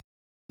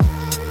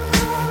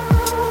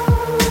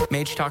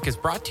Mage Talk is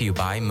brought to you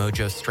by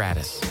Mojo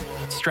Stratus.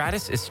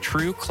 Stratus is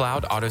true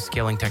cloud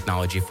auto-scaling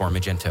technology for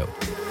Magento.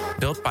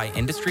 Built by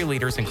industry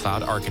leaders and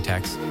cloud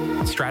architects,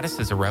 Stratus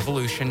is a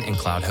revolution in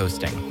cloud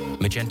hosting.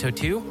 Magento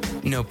 2?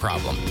 No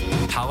problem.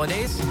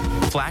 Holidays?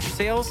 Flash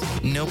sales?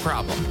 No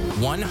problem.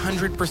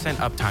 100%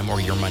 uptime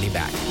or your money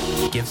back.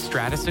 Give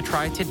Stratus a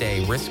try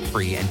today,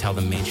 risk-free, and tell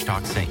them Mage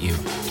Talk sent you.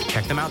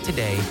 Check them out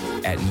today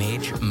at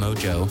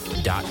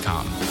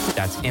magemojo.com.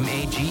 That's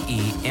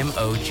magemojo.com.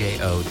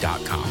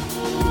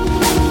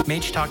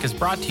 Mage Talk is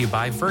brought to you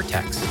by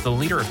Vertex, the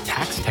leader of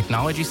tax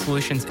technology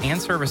solutions and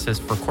services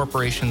for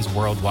corporations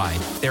worldwide.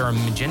 They're a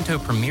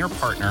Magento premier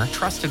partner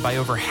trusted by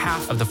over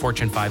half of the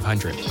Fortune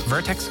 500.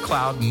 Vertex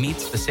Cloud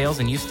meets the sales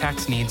and use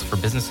tax needs for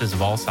businesses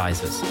of all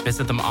sizes.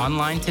 Visit them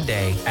online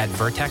today at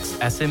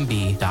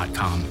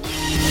vertexsmb.com.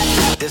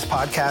 This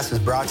podcast is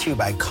brought to you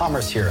by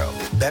Commerce Hero.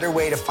 Better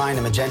way to find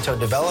a Magento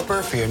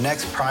developer for your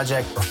next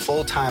project or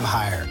full-time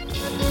hire.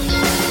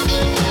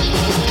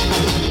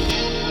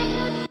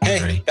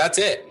 Hey, that's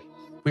it.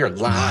 We are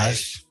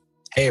live.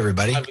 Hey,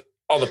 everybody.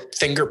 All the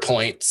finger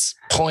points,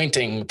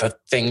 pointing the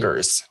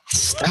fingers.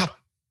 Stop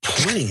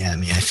pointing at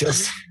me. I feel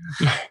so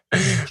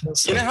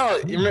you know how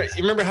you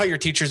remember how your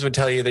teachers would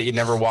tell you that you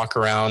never walk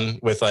around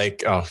with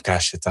like, oh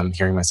gosh, I'm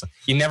hearing myself.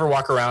 You never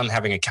walk around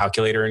having a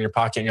calculator in your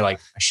pocket and you're like,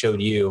 I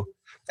showed you.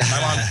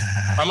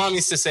 My mom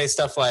used to say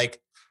stuff like,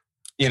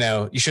 you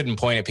know, you shouldn't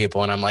point at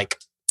people. And I'm like,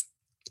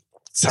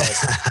 so I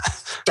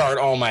start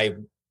all my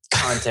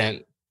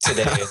content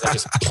today is I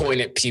just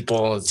point at people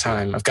all the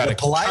time. I've got a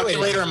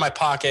calculator in my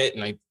pocket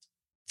and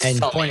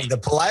the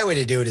polite way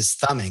to do it is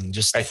thumbing.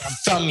 Just I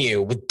thumb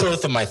you with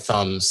both of my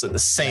thumbs at the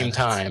same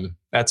time.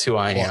 That's who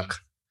I am.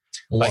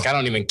 Like I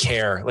don't even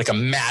care. Like a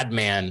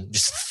madman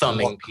just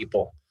thumbing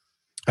people.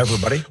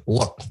 Everybody,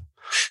 look.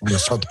 I'm going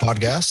to start the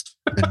podcast.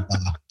 And,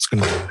 it's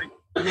going to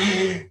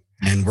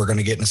and we're going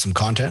to get into some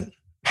content.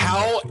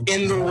 How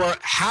in the world?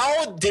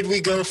 How did we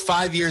go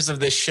 5 years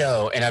of this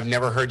show and I've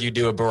never heard you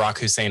do a Barack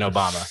Hussein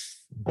Obama?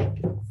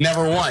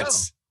 Never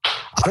once.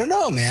 I don't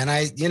know, man.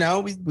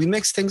 We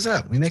mix things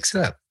up. We mix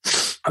it up.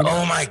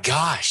 Oh my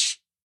gosh.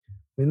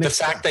 The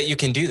fact that you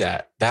can do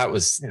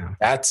that's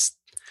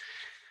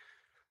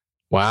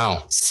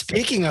wow.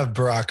 Speaking of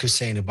Barack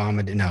Hussein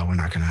Obama, no, we're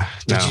not going to.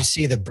 Did you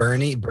see the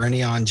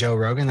Bernie on Joe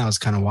Rogan? That was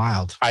kind of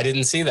wild. I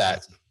didn't see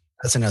that.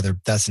 That's another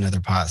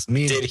pause.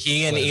 Did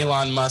he and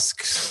Elon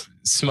Musk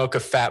smoke a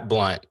fat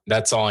blunt?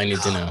 That's all I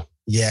need to know.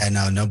 Yeah,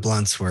 no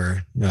blunts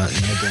were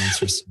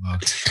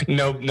smoked.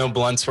 No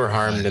blunts were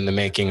harmed in the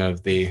making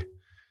of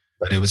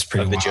but it was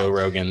pretty the Joe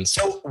Rogans.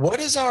 So what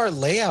does our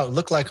layout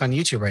look like on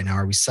YouTube right now?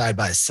 Are we side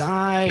by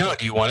side? No,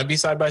 do you want to be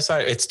side by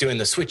side? It's doing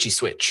the switchy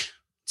switch.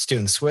 It's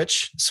doing the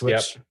switch.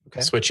 Yep. Okay.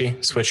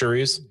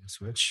 Switcheroos.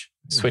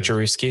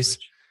 Switcherooskies.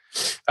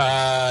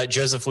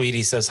 Joseph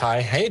Leedy says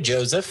hi. Hey,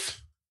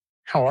 Joseph.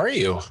 How are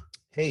you?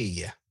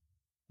 Hey.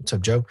 What's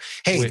up, Joe?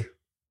 Hey,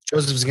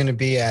 Joseph's going to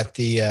be at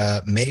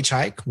the Mage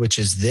Hike, which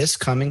is this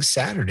coming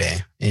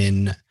Saturday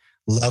in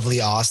lovely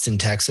Austin,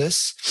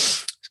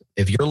 Texas.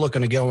 If you're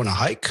looking to go on a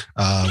hike,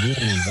 we want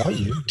to invite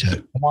you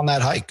to come on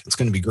that hike. It's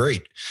going to be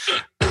great.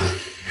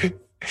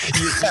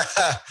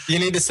 You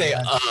need to say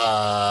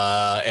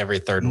every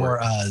third more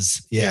word.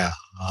 Uhs. Yeah.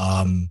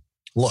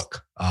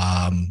 Look,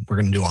 we're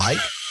going to do a hike.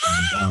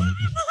 And,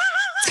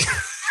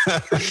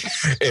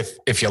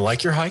 if you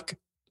like your hike,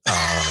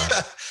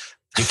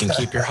 you can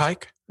keep your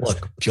hike.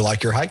 Look, if you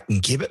like your hike, you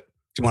can keep it.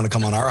 If you want to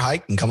come on our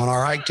hike, you can come on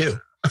our hike too.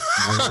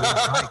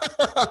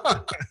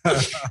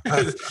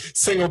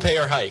 Single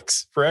payer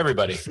hikes for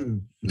everybody.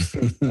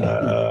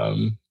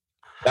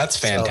 That's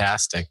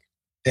fantastic.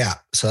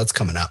 So that's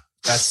coming up.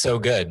 That's so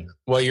good.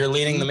 Well, you're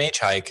leading the Mage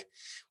Hike.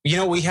 You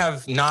know, we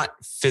have not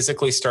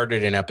physically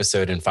started an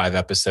episode in 5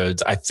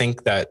 episodes. I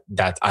think that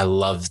I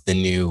love the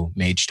new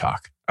Mage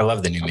Talk. I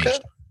love the new Mage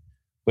Talk.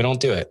 We don't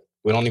do it.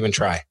 We don't even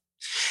try.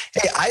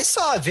 Hey, I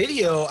saw a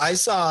video. I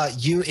saw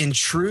you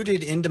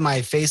intruded into my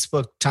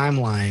Facebook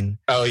timeline.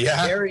 Oh,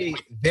 yeah? Very,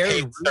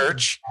 very rude,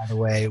 search, by the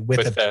way,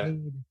 with a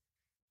paid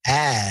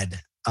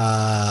ad.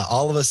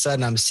 All of a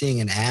sudden, I'm seeing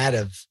an ad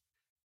of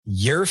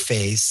your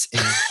face in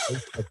the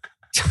Facebook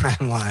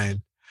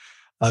timeline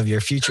of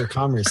your future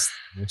commerce,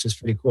 which is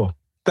pretty cool.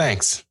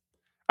 Thanks.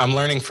 I'm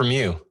learning from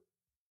you.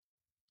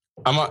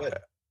 I've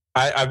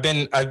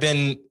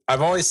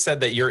always said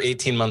that you're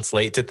 18 months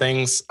late to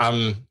things.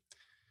 I'm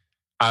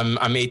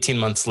 18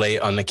 months late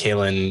on the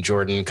Kaylin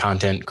Jordan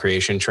content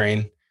creation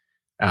train.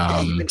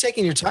 You've been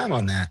taking your time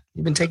on that.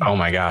 You've been taking. Oh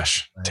my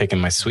gosh, taking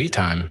my sweet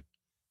time.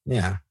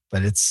 Yeah,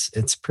 but it's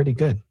pretty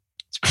good.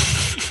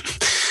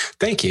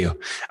 Thank you.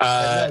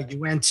 You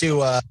went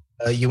to a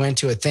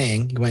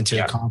thing. You went to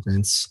a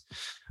conference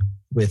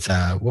with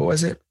what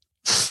was it?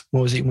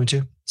 What was it you went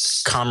to?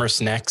 Commerce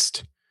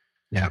Next.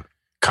 Yeah,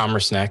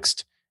 Commerce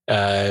Next.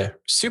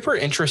 Super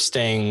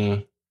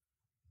interesting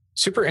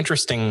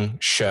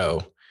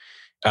show.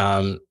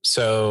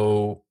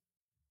 So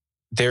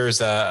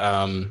there's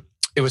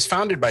it was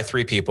founded by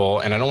 3 people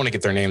and I don't want to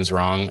get their names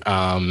wrong.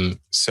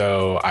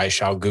 So I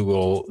shall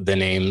Google the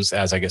names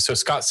as I guess. So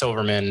Scott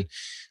Silverman,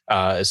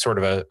 is sort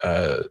of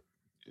a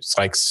it's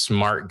like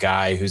smart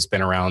guy who's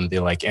been around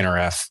the like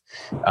NRF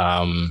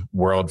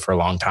world for a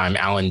long time.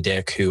 Alan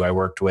Dick, who I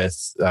worked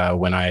with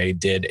when I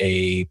did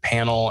a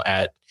panel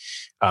at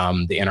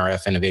the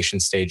NRF Innovation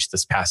Stage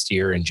this past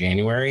year in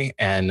January,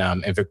 and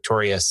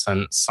Victoria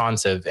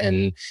Sontsev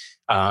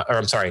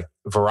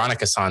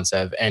Veronica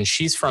Sontsev, and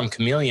she's from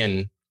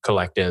Chameleon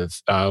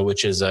Collective,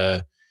 which is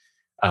a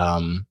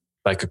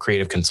like a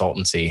creative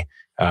consultancy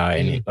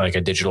and like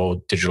a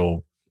digital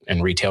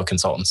and retail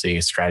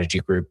consultancy strategy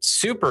group.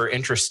 Super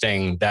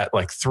interesting that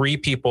like 3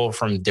 people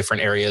from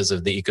different areas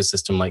of the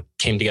ecosystem like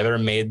came together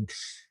and made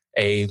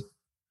a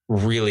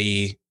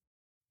really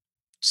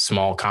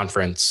small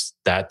conference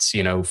that's,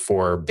 you know,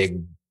 for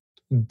big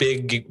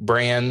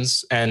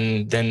brands.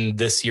 And then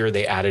this year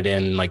they added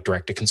in like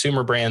direct to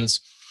consumer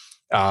brands.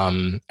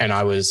 And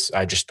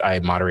I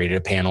moderated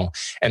a panel.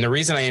 And the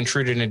reason I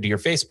intruded into your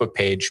Facebook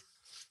page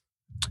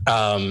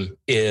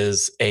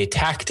is a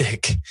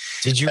tactic.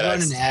 Did you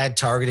run an ad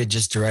targeted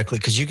just directly?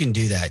 Because you can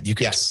do that. You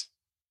can. Yes.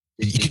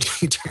 You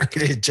can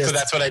target it just. So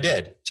that's what I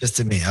did. Just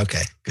to me.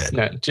 Okay, good.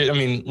 No, I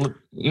mean,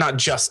 not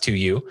just to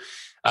you,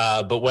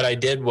 but what I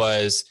did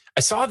was I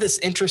saw this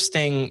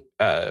interesting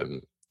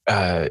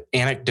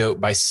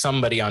anecdote by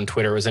somebody on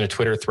Twitter. It was in a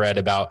Twitter thread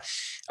about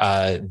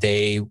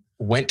they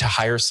went to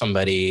hire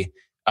somebody.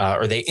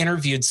 Or they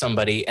interviewed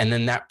somebody, and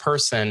then that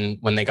person,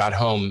 when they got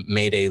home,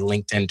 made a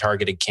LinkedIn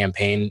targeted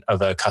campaign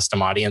of a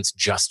custom audience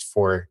just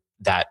for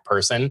that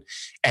person.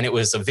 And it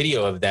was a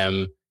video of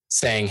them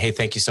saying, "Hey,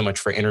 thank you so much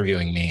for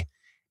interviewing me."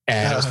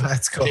 And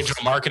that's cool.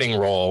 Digital marketing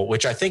role,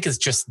 which I think is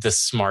just the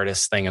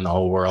smartest thing in the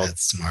whole world.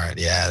 That's smart.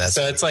 Yeah. That's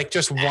so it's like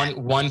just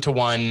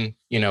one-to-one,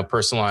 you know,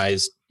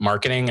 personalized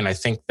marketing. And I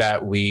think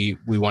that we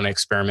want to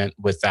experiment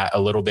with that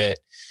a little bit.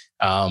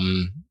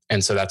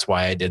 And so that's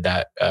why I did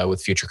that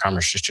with Future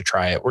Commerce, just to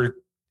try it. We're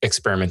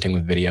experimenting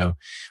with video.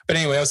 But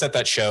anyway, I was at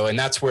that show, and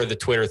that's where the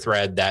Twitter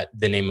thread that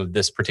the name of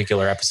this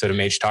particular episode of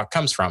Mage Talk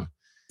comes from.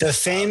 The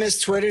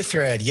famous Twitter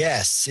thread.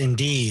 Yes,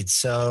 indeed.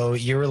 So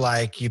you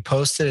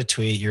posted a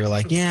tweet. You were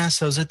like, yeah,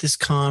 so I was at this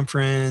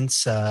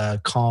conference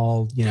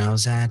called, you know, I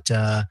was at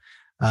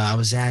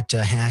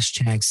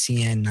hashtag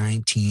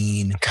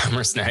CN19.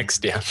 Commerce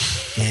Next, yeah.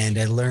 And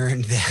I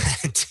learned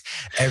that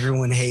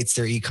everyone hates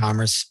their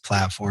e-commerce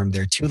platform.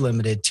 They're too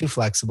limited, too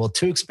flexible,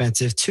 too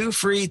expensive, too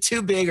free,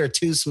 too big, or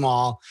too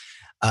small.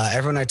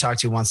 Everyone I talk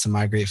to wants to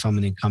migrate from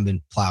an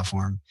incumbent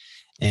platform.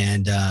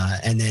 And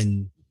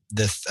then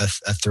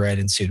a thread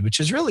ensued, which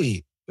is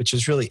really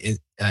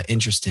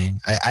interesting.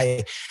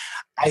 I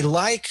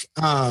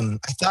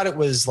thought it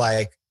was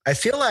like, I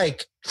feel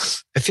like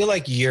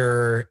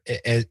you're,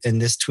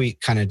 and this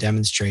tweet kind of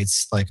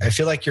demonstrates, like, I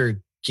feel like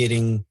you're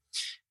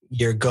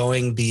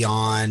going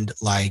beyond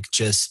like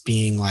just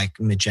being like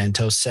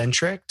Magento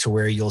centric to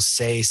where you'll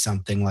say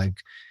something like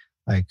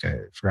I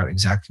forgot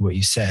exactly what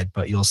you said,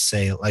 but you'll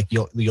say like,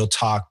 you'll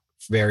talk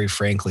very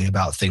frankly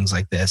about things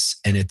like this.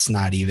 And it's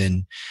not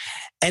in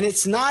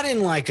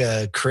like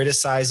a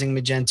criticizing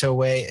Magento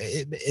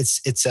way.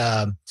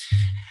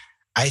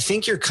 I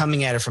think you're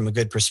coming at it from a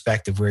good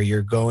perspective where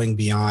you're going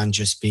beyond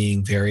just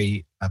being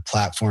very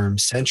platform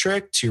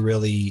centric to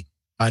really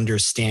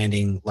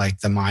understanding like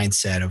the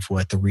mindset of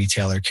what the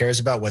retailer cares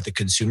about, what the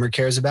consumer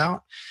cares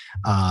about.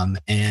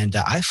 And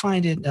I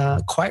find it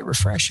quite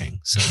refreshing.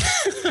 So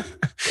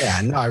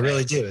yeah, no, I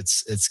really do.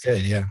 It's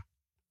good. Yeah.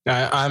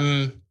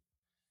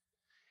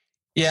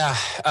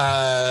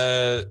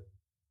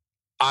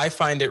 I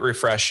find it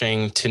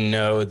refreshing to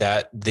know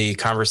that the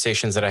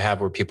conversations that I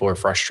have where people are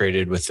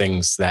frustrated with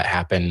things that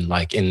happen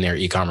like in their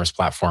e-commerce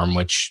platform,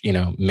 which, you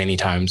know, many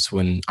times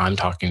when I'm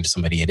talking to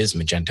somebody, it is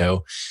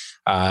Magento.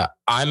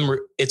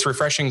 It's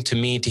refreshing to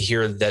me to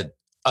hear that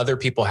other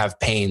people have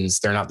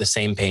pains. They're not the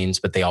same pains,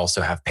 but they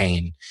also have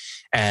pain.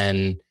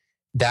 And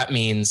that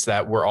means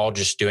that we're all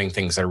just doing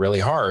things that are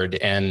really hard,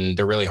 and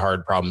they're really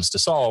hard problems to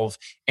solve,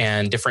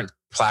 and different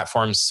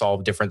platforms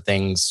solve different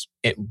things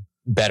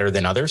better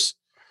than others.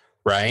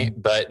 Right.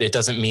 But it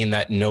doesn't mean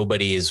that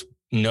nobody is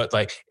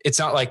it's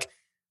not like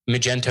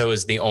Magento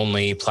is the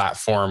only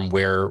platform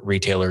where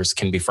retailers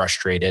can be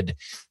frustrated.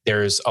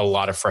 There's a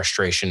lot of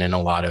frustration in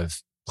a lot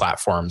of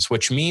platforms,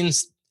 which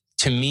means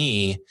to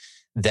me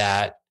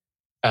that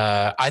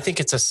I think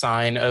it's a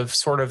sign of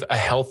sort of a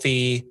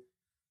healthy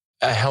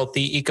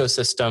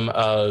ecosystem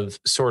of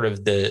sort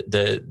of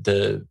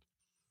the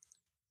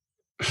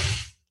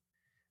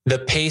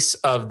pace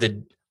of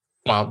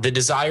the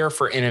desire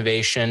for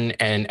innovation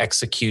and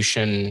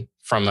execution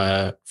from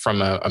a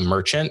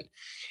merchant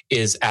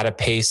is at a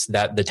pace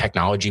that the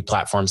technology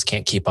platforms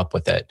can't keep up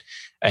with it.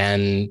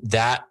 And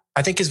that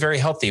I think is very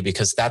healthy,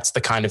 because that's the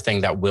kind of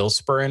thing that will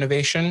spur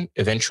innovation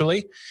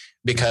eventually,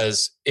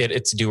 because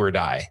it's do or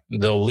die.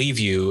 They'll leave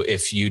you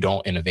if you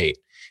don't innovate.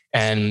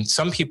 And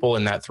some people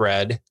in that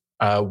thread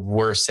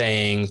were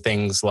saying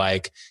things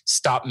like,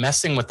 stop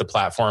messing with the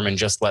platform and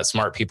just let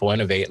smart people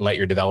innovate, and let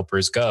your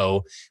developers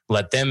go,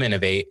 let them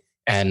innovate.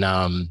 And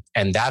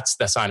that's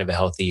the sign of a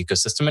healthy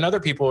ecosystem. And other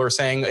people are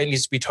saying it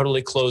needs to be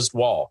totally closed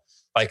wall.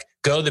 Like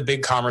go the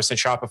BigCommerce and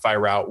Shopify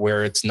route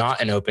where it's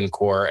not an open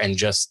core and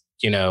just,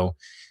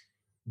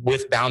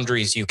 with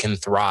boundaries you can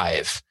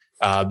thrive.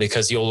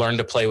 Because you'll learn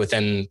to play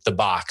within the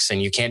box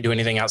and you can't do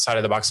anything outside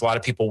of the box. A lot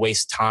of people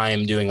waste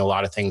time doing a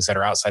lot of things that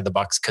are outside the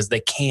box because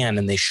they can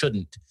and they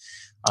shouldn't.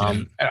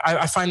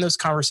 I find those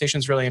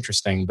conversations really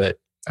interesting, but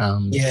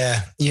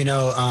the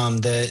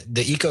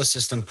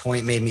ecosystem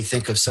point made me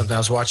think of something. I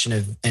was watching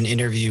an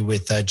interview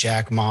with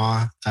Jack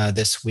Ma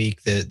this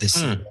week, the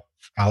CEO of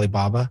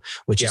Alibaba,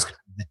 which is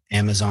the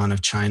Amazon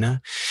of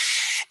China.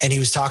 And he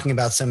was talking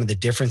about some of the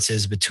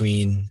differences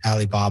between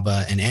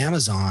Alibaba and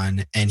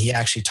Amazon. And he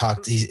actually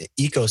talked, the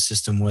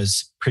ecosystem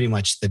was pretty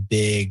much the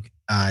big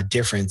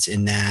difference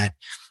in that,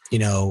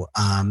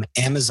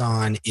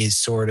 Amazon is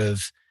sort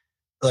of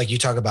like you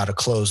talk about a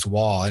closed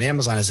wall, and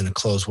Amazon isn't a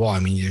closed wall. I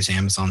mean, there's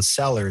Amazon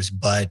sellers,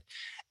 but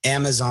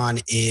Amazon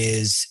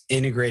is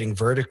integrating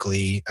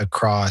vertically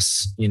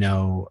across, in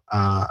a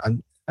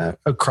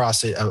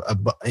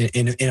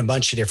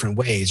bunch of different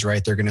ways,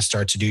 right? They're going to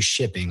start to do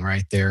shipping,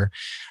 right? They're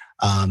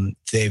doing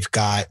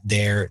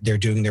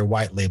their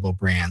white label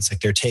brands.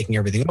 Like they're taking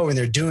everything over and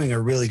they're doing a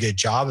really good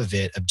job of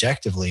it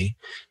objectively.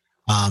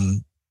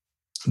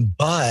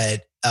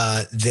 But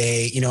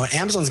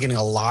Amazon's getting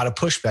a lot of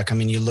pushback. I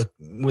mean, you look,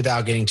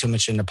 without getting too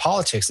much into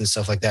politics and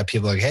stuff like that,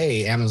 people are like,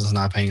 hey, Amazon's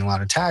not paying a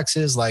lot of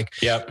taxes. Like,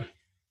 yep.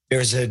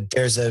 There's a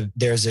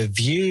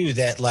view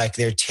that like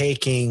they're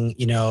taking,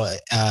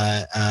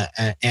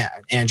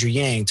 Andrew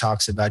Yang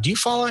talks about, do you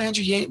follow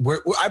Andrew Yang?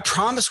 I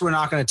promise we're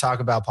not going to talk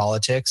about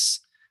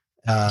politics.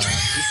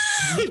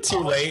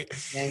 Too late.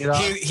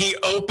 He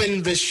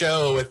opened the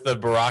show with the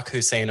Barack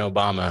Hussein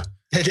Obama.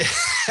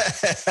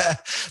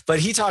 But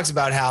he talks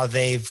about how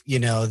they've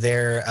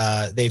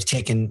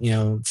taken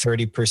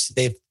 30%.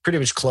 They've pretty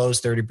much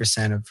closed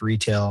 30% of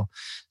retail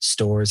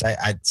stores.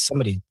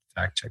 Somebody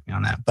fact check me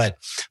on that. But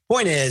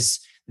point is,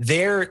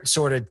 they're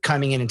sort of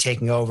coming in and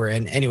taking over.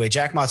 And anyway,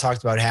 Jack Ma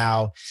talked about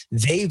how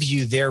they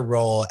view their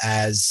role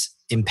as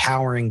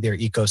empowering their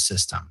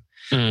ecosystem.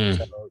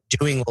 So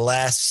doing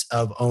less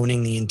of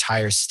owning the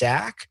entire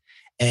stack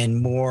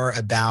and more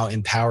about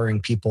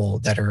empowering people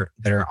that are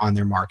on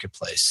their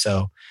marketplace.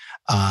 So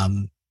a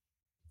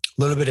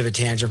little bit of a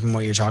tangent from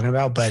what you're talking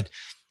about, but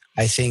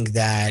I think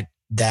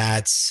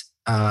that's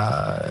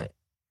an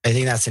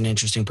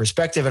interesting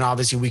perspective. And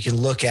obviously we can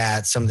look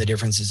at some of the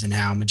differences in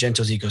how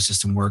Magento's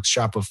ecosystem works,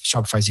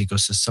 Shopify's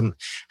ecosystem.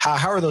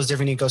 How are those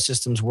different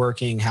ecosystems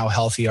working? How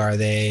healthy are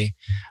they?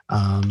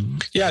 Do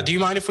you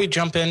mind if we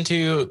jump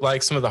into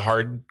like some of the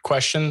hard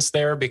questions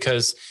there?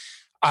 Because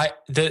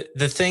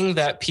the thing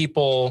that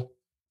people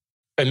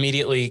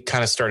immediately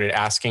kind of started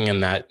asking in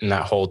that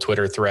whole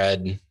Twitter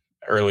thread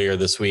earlier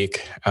this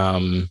week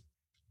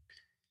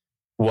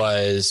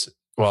was,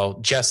 well,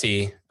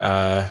 Jesse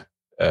from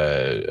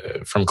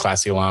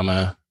Classy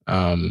Llama,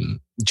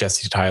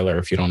 Jesse Tyler,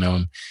 if you don't know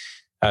him,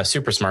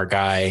 super smart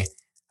guy,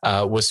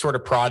 was sort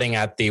of prodding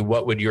at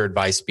what would your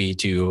advice be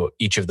to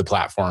each of the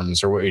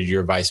platforms, or what would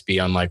your advice be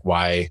on like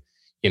why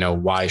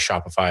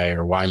Shopify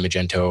or why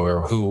Magento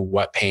or who,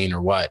 what pain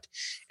or what.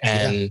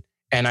 And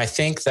I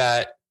think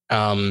that,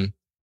 and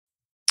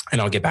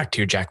I'll get back to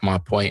your Jack Ma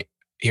point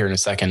here in a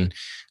second.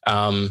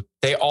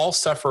 They all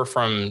suffer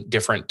from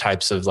different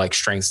types of like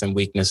strengths and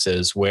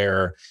weaknesses,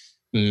 where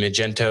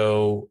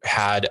Magento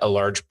had a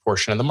large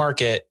portion of the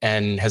market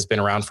and has been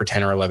around for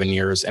 10 or 11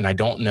 years. And I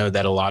don't know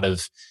that a lot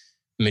of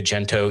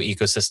Magento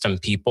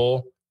ecosystem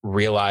people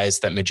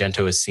realize that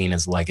Magento is seen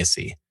as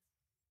legacy.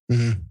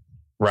 Mm-hmm.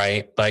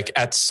 Right? Like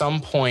at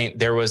some point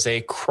there was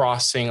a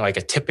crossing, like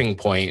a tipping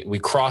point. We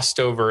crossed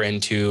over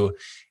into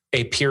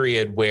a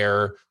period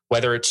where,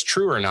 whether it's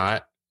true or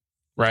not,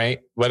 right?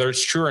 Whether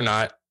it's true or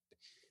not,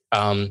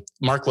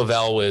 Mark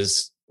Lavelle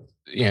was,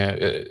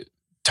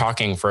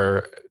 talking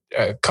for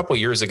a couple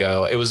years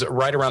ago. It was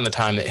right around the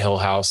time that Hill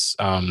House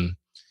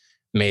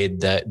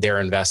made their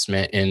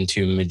investment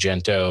into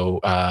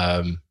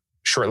Magento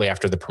shortly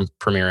after the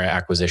Premier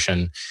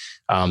acquisition.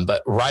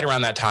 But right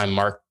around that time,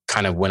 Mark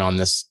kind of went on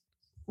this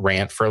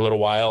rant for a little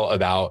while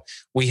about,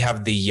 we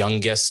have the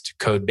youngest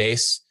code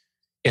base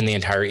in the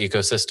entire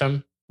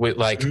ecosystem. With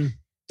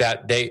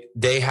that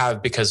they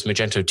have, because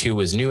Magento 2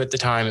 was new at the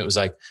time, it was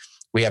like,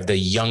 we have the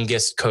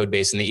youngest code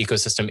base in the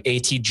ecosystem.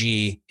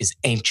 ATG is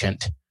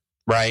ancient,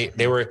 right?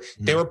 They were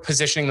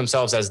positioning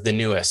themselves as the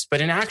newest.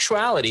 But in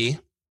actuality,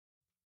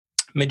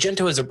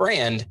 Magento as a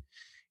brand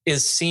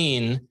is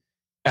seen,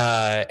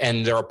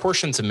 and there are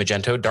portions of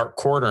Magento, dark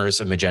corners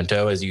of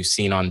Magento, as you've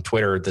seen on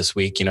Twitter this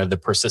week. The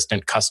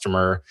persistent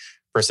customer,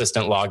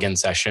 persistent login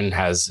session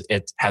has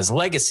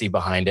legacy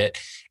behind it.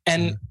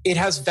 And it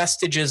has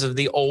vestiges of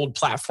the old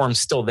platform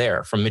still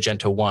there from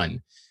Magento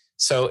 1.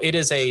 So it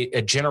is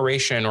a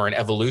generation or an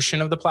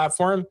evolution of the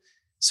platform.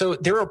 So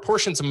there are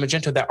portions of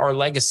Magento that are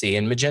legacy,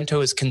 and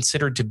Magento is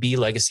considered to be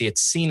legacy.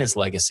 It's seen as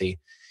legacy.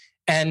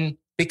 And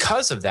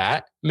because of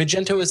that,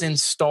 Magento is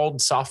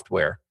installed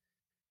software,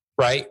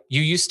 right?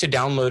 You used to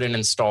download and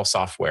install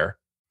software,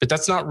 but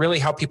that's not really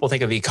how people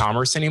think of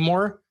e-commerce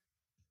anymore.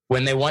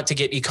 When they want to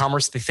get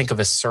e-commerce, they think of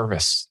a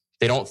service.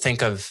 They don't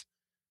think of,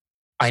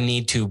 I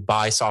need to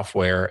buy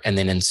software and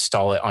then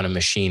install it on a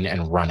machine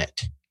and run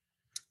it.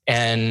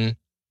 And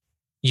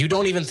you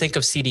don't even think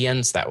of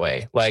CDNs that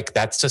way. Like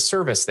that's a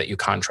service that you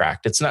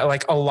contract. It's not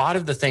like a lot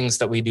of the things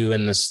that we do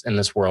in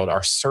this world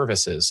are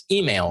services.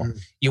 Email,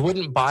 you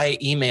wouldn't buy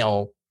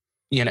email,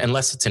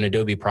 unless it's an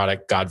Adobe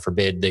product, God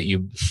forbid that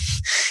you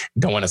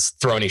don't want to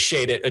throw any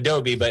shade at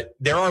Adobe, but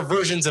there are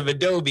versions of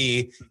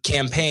Adobe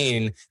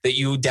Campaign that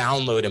you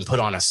download and put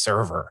on a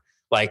server.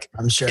 Like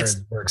I'm sure it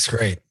works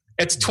great.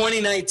 It's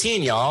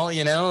 2019,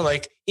 y'all,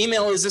 like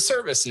email is a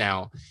service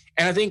now.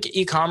 And I think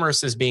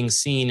e-commerce is being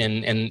seen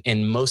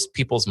in most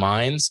people's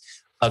minds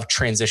of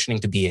transitioning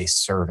to be a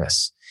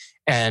service.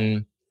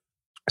 And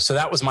so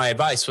that was my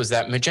advice, was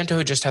that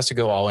Magento just has to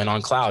go all in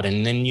on cloud.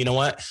 And then you know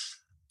what?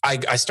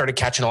 I started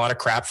catching a lot of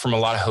crap from a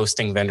lot of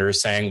hosting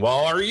vendors saying, well,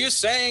 are you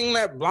saying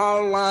that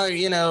blah, blah,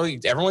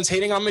 everyone's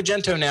hating on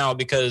Magento now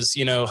because,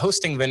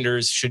 hosting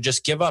vendors should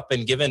just give up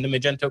and give in to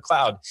Magento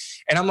Cloud.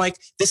 And I'm like,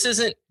 this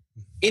isn't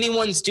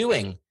anyone's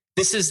doing.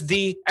 This is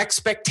the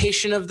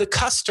expectation of the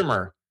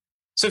customer.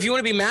 So if you want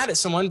to be mad at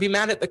someone, be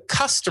mad at the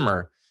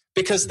customer,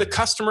 because the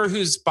customer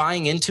who's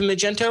buying into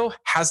Magento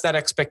has that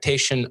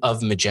expectation of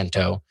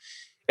Magento.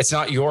 It's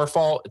not your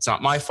fault. It's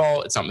not my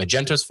fault. It's not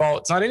Magento's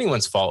fault. It's not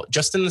anyone's fault.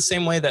 Just in the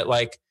same way that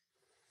like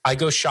I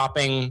go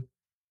shopping,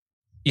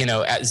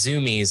 at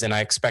Zumiez and I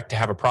expect to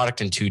have a product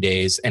in 2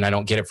 days and I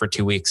don't get it for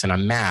 2 weeks and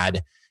I'm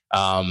mad.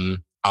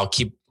 I'll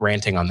keep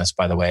ranting on this,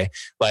 by the way.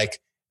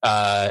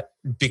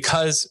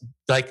 Because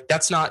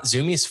that's not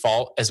Zumiez's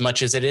fault as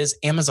much as it is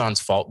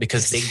Amazon's fault,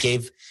 because they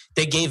gave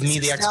me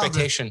the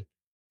expectation.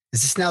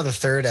 Is this now the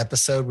third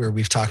episode where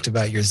we've talked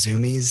about your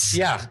Zumiez?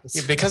 Yeah,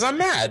 because I'm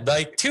mad.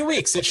 2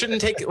 weeks. It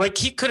shouldn't take,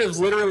 he could have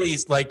literally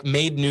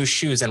made new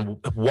shoes and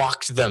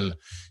walked them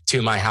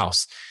to my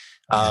house.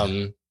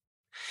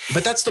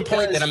 But that's the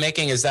point that I'm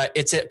making, is that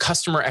it's a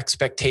customer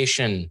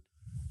expectation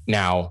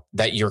now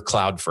that you're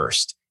cloud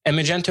first. And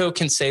Magento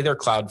can say they're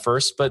cloud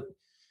first, but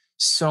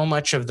so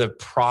much of the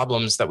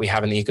problems that we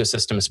have in the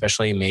ecosystem,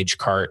 especially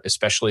MageCart,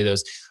 especially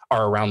those,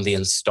 are around the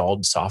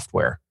installed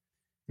software.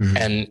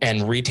 Mm-hmm.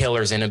 And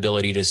retailers'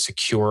 inability to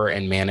secure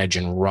and manage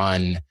and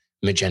run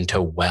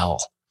Magento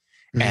well.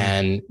 Mm-hmm.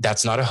 And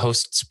that's not a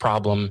host's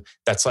problem.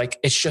 That's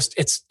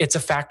it's a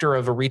factor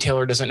of a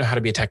retailer doesn't know how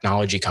to be a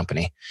technology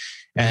company.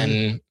 Mm-hmm.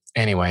 And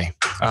anyway,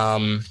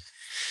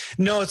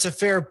 no, it's a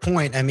fair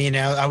point. I mean,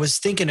 I was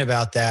thinking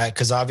about that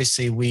because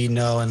obviously we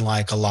know in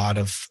a lot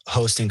of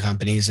hosting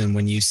companies, and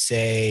when you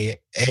say,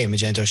 hey,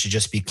 Magento should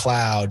just be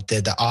cloud,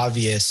 the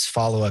obvious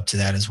follow-up to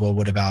that is, well,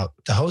 what about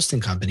the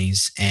hosting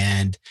companies?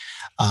 And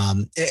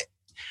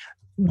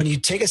when you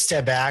take a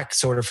step back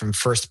sort of from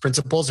first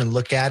principles and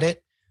look at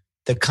it,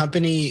 the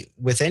company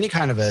with any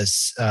kind of a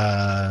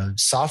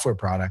software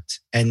product,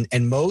 and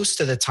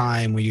most of the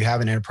time when you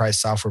have an enterprise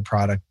software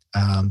product,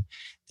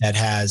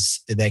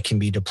 that can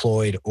be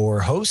deployed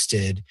or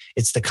hosted,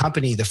 it's the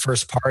company, the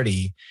first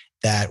party,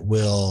 that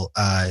will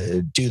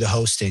do the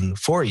hosting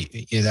for you.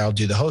 That'll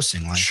do the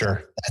hosting.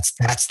 Sure,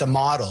 that's the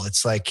model.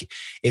 It's like,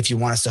 if you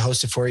want us to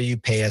host it for you,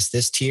 pay us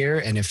this tier,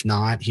 and if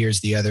not,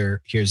 here's the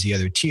other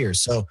tier.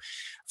 So,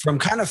 from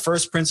kind of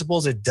first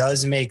principles, it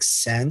does make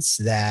sense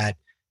that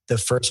the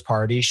first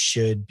party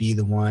should be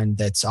the one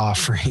that's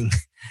offering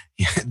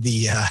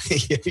the.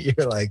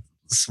 You're like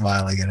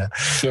smiling at it.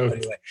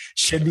 Anyway,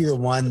 should be the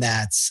one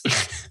that's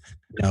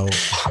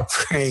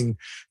offering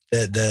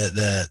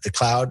the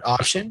cloud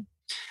option.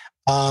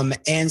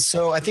 And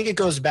so I think it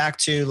goes back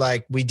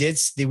to we did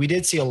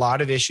see a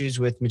lot of issues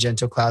with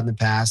Magento Cloud in the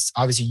past.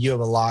 Obviously, you have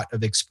a lot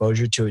of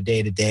exposure to it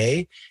day to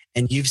day,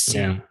 and you've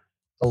seen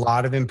a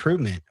lot of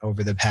improvement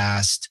over the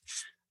past,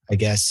 I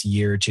guess,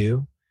 year or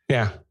two.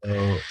 Yeah.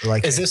 So,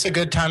 is this a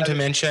good time to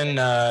mention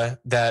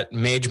that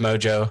Mage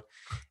Mojo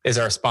is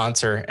our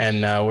sponsor,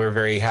 and we're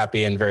very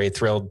happy and very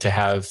thrilled to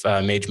have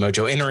Mage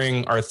Mojo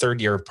entering our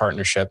third year of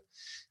partnership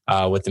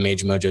with the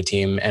Mage Mojo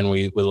team, and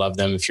we love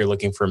them. If you're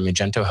looking for a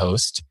Magento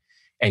host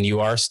and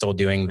you are still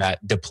doing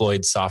that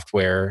deployed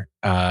software,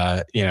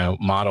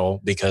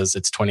 model, because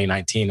it's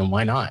 2019, and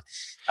why not?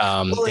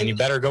 Then you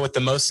better go with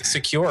the most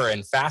secure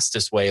and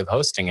fastest way of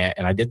hosting it.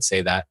 And I did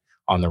say that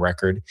on the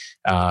record.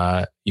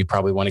 You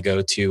probably want to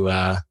go to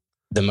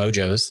the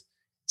Mojos.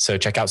 So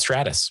check out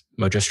Stratus,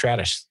 Mojo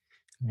Stratus.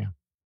 Yeah.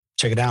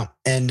 Check it out.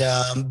 And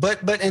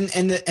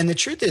the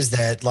truth is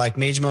that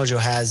Mage Mojo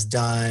has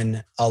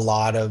done a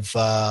lot of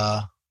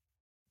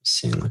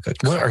seeing a car.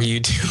 What are you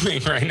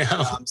doing right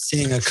now? I'm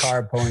seeing a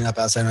car pulling up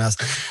outside my house.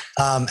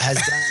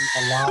 Has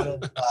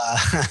done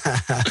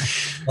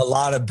a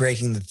lot of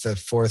breaking the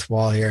fourth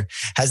wall here.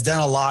 Has done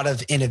a lot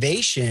of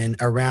innovation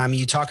around. I mean,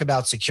 you talk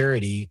about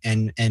security,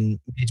 and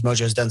Mage Mojo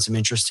has done some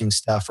interesting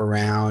stuff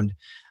around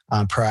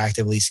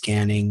proactively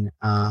scanning,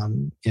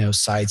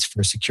 sites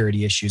for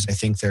security issues. I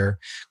think they're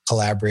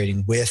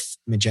collaborating with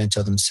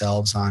Magento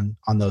themselves on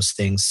those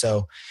things.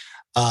 So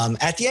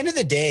at the end of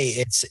the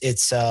day,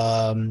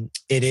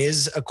 it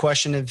is a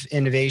question of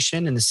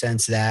innovation, in the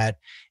sense that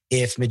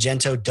if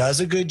Magento does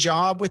a good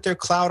job with their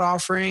cloud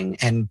offering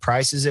and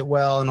prices it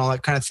well and all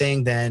that kind of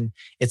thing, then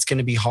it's going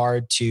to be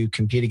hard to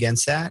compete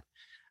against that.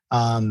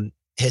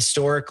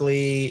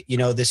 Historically,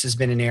 this has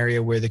been an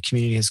area where the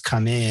community has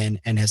come in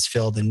and has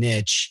filled a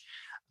niche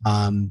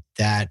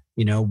that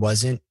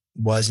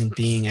wasn't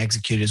being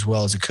executed as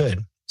well as it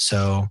could.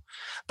 So,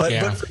 but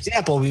for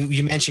example,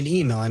 you mentioned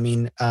email. I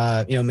mean,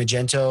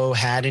 Magento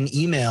had an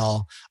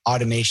email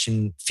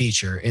automation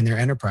feature in their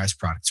enterprise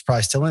product. It's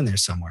probably still in there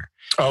somewhere.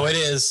 Oh, it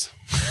is.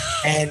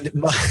 And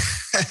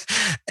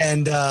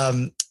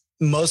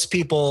most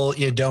people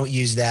don't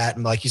use that.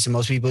 And like you said,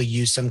 most people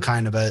use some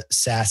kind of a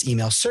SaaS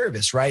email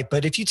service, right?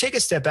 But if you take a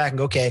step back and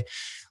go, okay,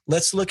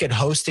 let's look at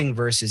hosting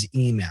versus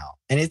email.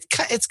 And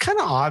it's kind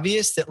of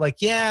obvious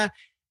that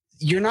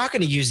you're not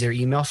going to use their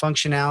email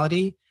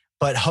functionality,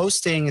 but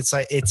hosting,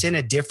 it's in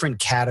a different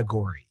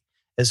category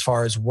as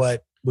far as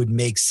what would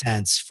make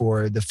sense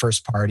for the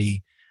first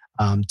party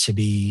to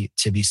be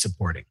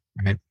supporting,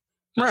 right?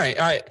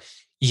 Right.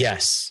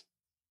 Yes.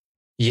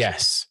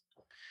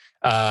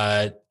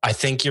 I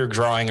think you're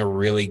drawing a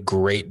really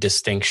great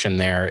distinction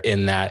there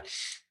in that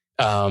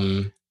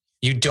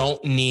you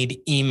don't need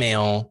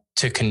email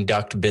to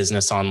conduct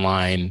business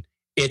online.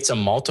 It's a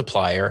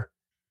multiplier,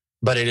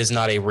 but it is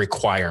not a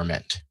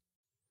requirement.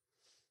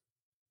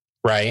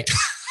 Right?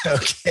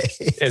 Okay.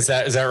 Is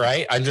that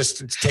right? I'm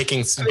just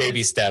taking some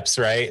baby steps,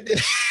 right?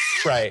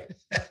 Right.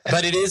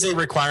 But it is a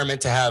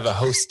requirement to have a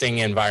hosting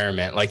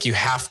environment. Like you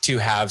have to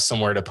have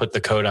somewhere to put the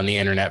code on the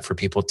internet for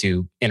people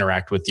to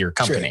interact with your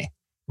company.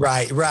 True.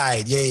 Right.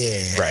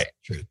 Yeah. Right.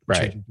 True.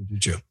 Right.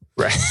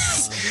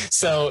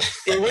 So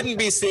it wouldn't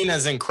be seen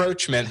as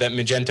encroachment that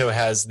Magento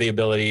has the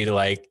ability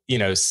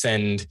to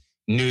send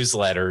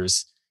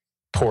newsletters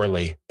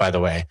poorly, by the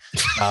way.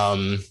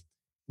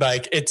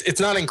 It's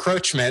not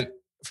encroachment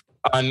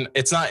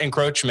it's not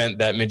encroachment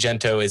that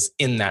Magento is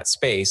in that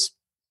space.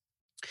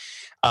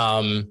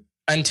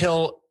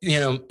 Until,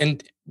 I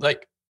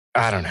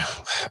don't know.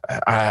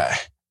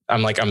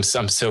 I'm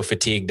so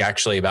fatigued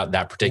actually about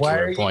that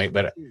particular point,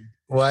 but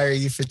why are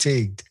you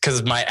fatigued?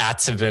 Because my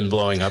ats have been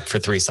blowing up for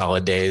 3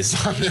 solid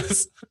days on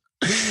this.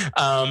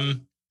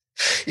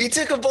 You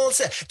took a bold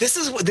step. This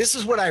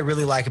is what I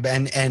really like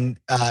about, and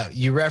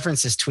you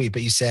referenced this tweet,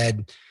 but you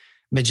said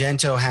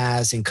Magento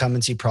has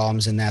incumbency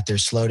problems in that they're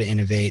slow to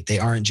innovate. They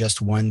aren't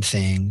just one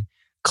thing: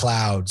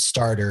 cloud,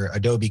 starter,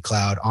 Adobe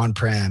Cloud,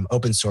 on-prem,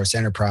 open source,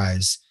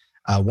 enterprise,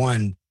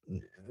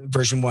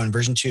 version 1,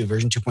 version 2,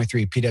 version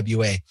 2.3,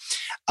 PWA.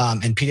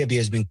 And PWA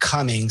has been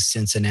coming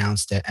since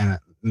announced at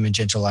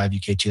Magento Live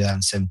UK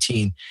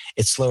 2017.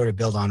 It's slower to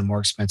build on and more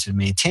expensive to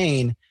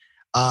maintain.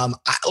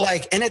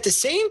 And at the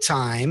same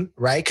time,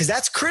 right, because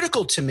that's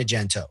critical to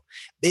Magento.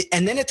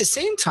 And then at the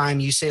same time,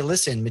 you say,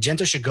 listen,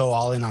 Magento should go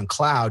all in on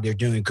cloud. They're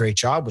doing a great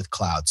job with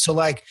cloud. So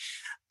I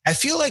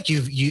feel like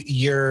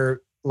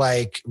you're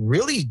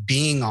really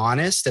being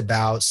honest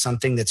about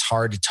something that's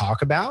hard to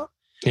talk about.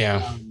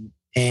 Yeah.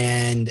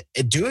 And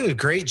doing a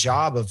great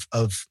job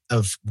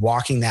of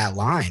walking that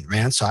line,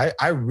 man. So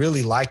I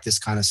really like this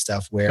kind of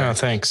stuff where, oh,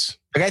 thanks.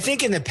 I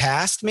think in the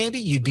past, maybe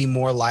you'd be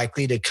more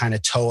likely to kind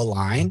of toe a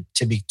line,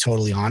 to be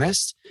totally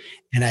honest.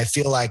 And I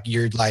feel like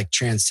you're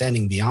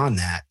transcending beyond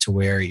that to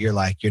where you're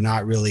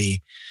not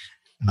really,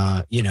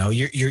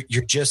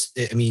 you're just,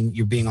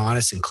 you're being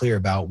honest and clear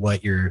about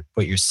what you're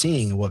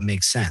seeing and what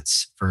makes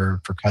sense for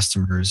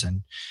customers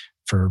and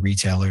for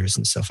retailers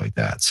and stuff like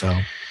that. So,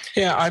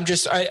 yeah,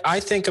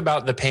 I think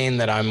about the pain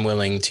that I'm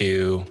willing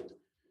to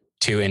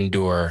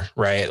endure,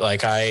 right?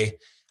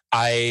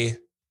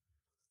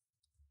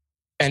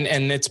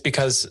 And it's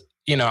because,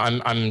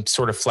 I'm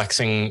sort of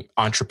flexing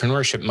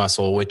entrepreneurship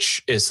muscle,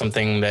 which is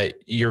something that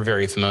you're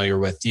very familiar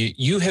with.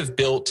 You have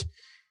built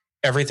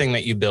everything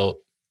that you built,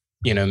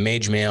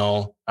 Mage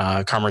Mail,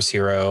 Commerce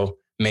Hero,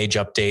 Mage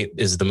Update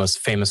is the most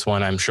famous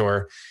one, I'm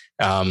sure.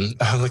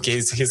 Look,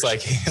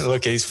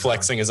 he's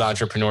flexing his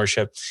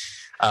entrepreneurship.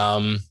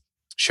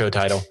 Show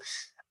title.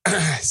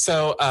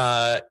 So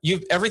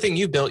everything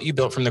you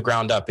built from the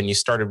ground up, and you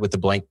started with a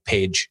blank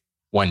page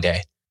one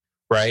day,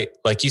 right?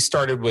 Like you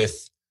started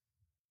with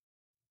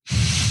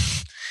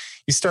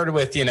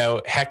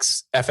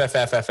hex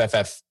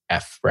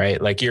FFFFFF,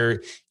 right? Like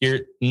you're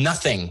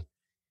nothing.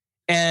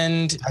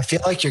 And I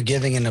feel like you're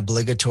giving an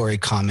obligatory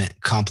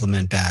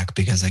compliment back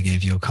because I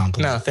gave you a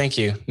compliment. No, thank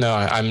you. No,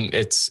 I'm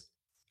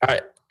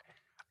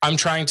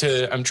trying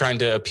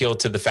to appeal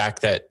to the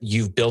fact that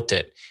you've built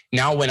it.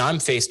 Now, when I'm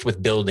faced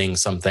with building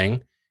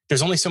something,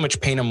 there's only so much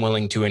pain I'm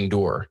willing to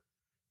endure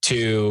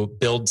to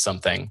build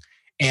something.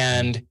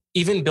 And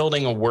even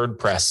building a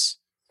WordPress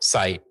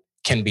site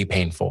can be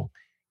painful.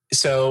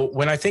 So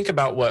when I think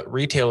about what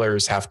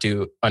retailers have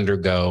to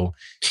undergo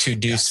to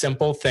do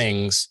simple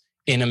things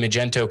in a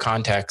Magento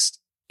context,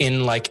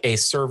 in a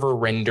server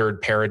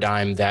rendered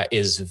paradigm that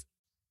is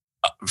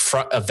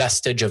a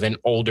vestige of an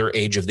older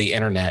age of the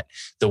internet,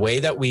 the way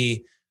that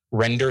we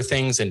render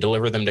things and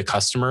deliver them to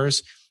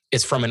customers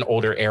is from an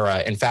older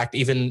era. In fact,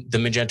 even the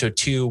Magento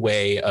 2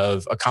 way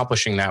of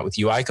accomplishing that with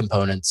UI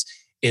components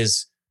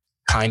is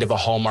kind of a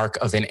hallmark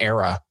of an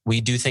era.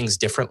 We do things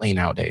differently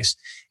nowadays.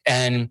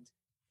 And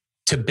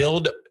to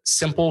build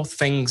simple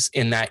things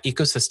in that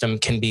ecosystem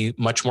can be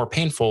much more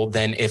painful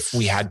than if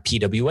we had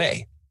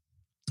PWA,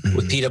 Mm-hmm.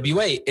 With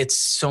PWA, it's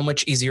so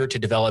much easier to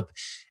develop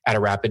at a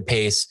rapid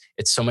pace.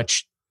 It's so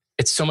much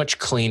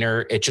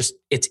cleaner.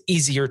 It's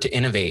easier to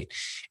innovate.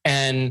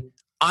 And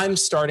I'm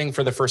starting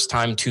for the first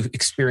time to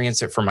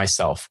experience it for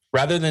myself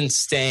rather than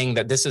saying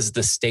that this is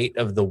the state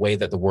of the way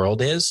that the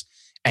world is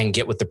and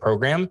get with the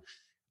program.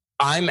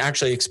 I'm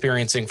actually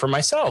experiencing for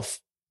myself.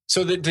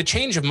 So the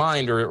change of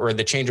mind or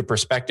the change of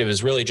perspective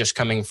is really just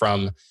coming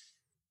from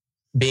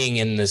being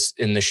in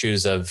the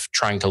shoes of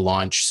trying to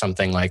launch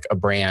something like a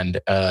brand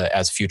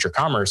as Future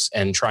Commerce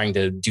and trying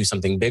to do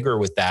something bigger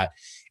with that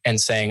and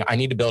saying, I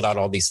need to build out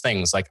all these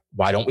things. Like,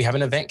 why don't we have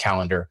an event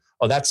calendar?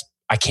 Oh,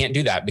 I can't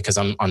do that because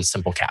I'm on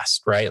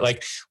Simplecast, right?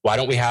 Like, why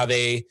don't we have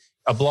a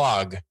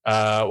blog?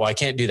 Well, I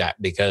can't do that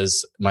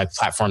because my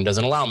platform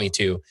doesn't allow me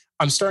to.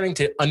 I'm starting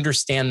to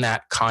understand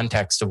that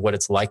context of what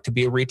it's like to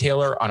be a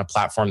retailer on a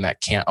platform that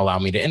can't allow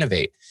me to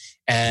innovate.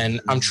 And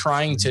I'm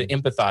trying to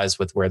empathize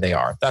with where they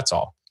are. That's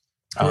all.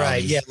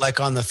 Right. Yeah. Like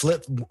on the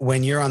flip,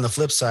 when you're on the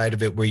flip side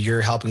of it, where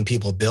you're helping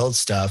people build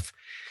stuff,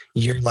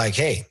 you're like,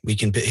 hey,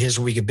 here's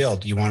what we could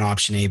build. You want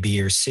option A,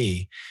 B, or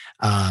C.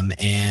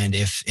 And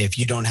if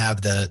you don't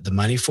have the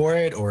money for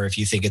it, or if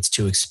you think it's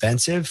too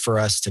expensive for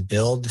us to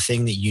build the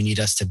thing that you need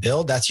us to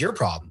build, that's your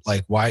problem.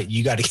 Like, why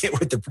you got to get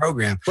with the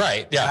program.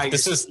 Right. Yeah.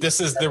 This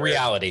is the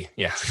reality.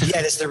 Yeah. Yeah.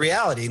 It's the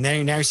reality. And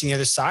then now you're seeing the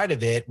other side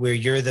of it where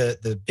you're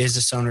the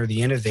business owner,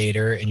 the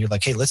innovator, and you're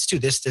like, hey, let's do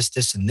this,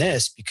 and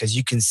this, because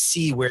you can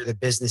see where the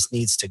business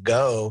needs to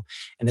go.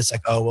 And it's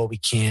like, oh, well, we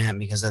can't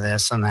because of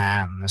this and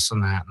that and this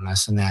and that and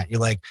this and that. You're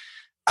like,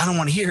 I don't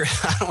want to hear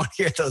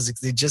those.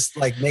 They just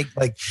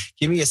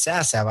give me a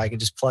SaaS app I can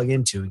just plug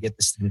into and get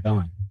this thing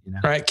going. You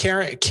know? All right.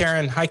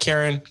 Karen. Hi,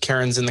 Karen.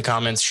 Karen's in the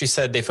comments. She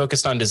said they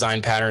focused on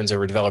design patterns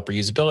over developer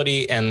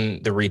usability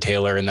and the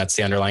retailer. And that's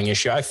the underlying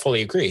issue. I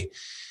fully agree,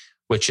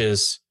 which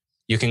is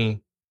you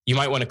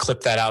might want to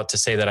clip that out to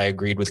say that I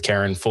agreed with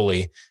Karen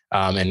fully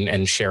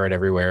and share it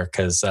everywhere.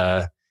 Cause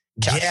that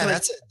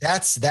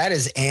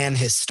is an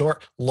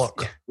historic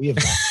look. We have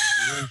a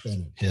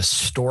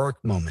historic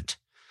moment.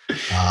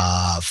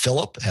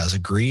 Philip has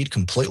agreed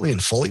completely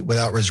and fully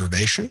without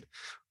reservation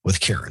with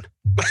Karen.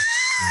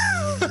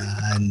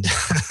 And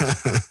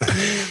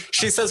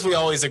she says we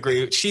always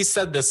agree. She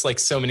said this like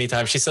so many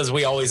times. She says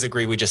we always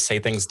agree. We just say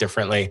things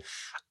differently.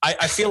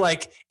 I feel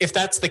like if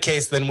that's the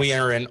case, then we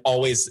are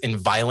always in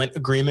violent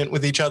agreement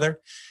with each other.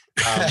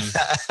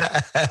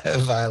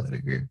 Violent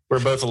agreement. We're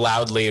both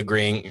loudly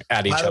agreeing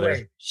at each other.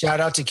 Way,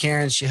 shout out to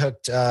Karen. She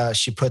put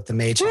the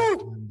Mage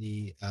on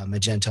the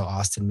Magento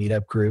Austin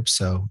meetup group,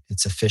 so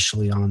it's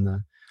officially on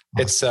the.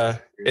 It's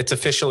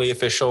officially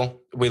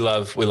official. We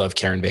love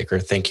Karen Baker.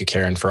 Thank you,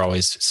 Karen, for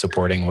always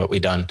supporting what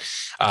we've done.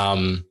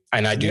 And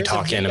I do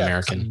talk in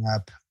American.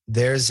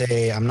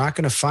 I'm not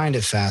going to find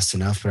it fast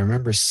enough, but I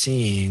remember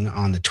seeing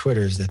on the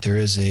Twitters that there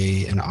is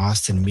an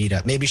Austin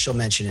meetup. Maybe she'll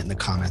mention it in the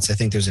comments. I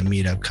think there's a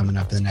meetup coming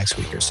up in the next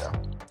week or so.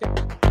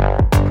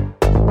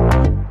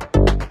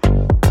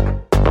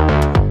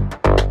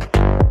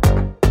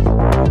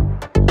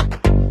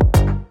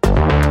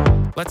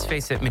 Let's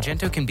face it,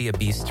 Magento can be a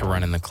beast to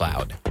run in the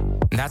cloud.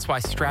 And that's why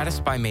Stratus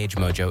by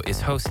MageMojo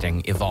is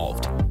hosting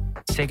Evolved.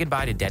 Say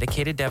goodbye to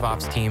dedicated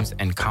DevOps teams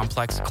and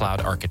complex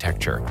cloud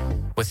architecture.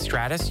 With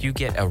Stratus, you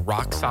get a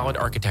rock-solid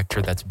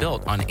architecture that's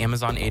built on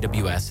Amazon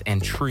AWS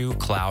and true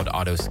cloud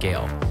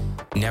auto-scale.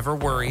 Never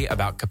worry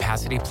about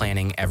capacity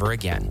planning ever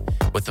again,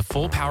 with the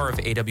full power of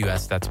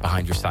AWS that's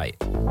behind your site.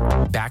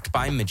 Backed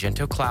by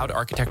Magento Cloud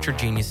architecture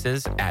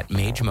geniuses at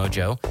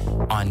MageMojo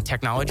on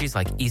technologies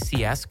like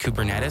ECS,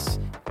 Kubernetes,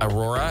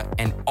 Aurora,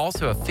 and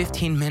also a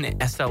 15-minute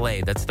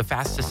SLA that's the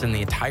fastest in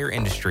the entire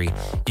industry,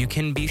 you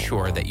can be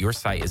sure that your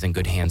site is in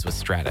good hands with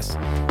Stratus.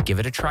 Give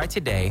it a try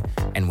today,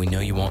 and we know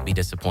you won't be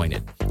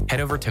disappointed.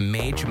 Head over to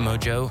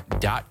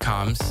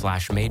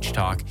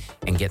magemojo.com/magetalk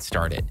and get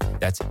started.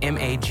 That's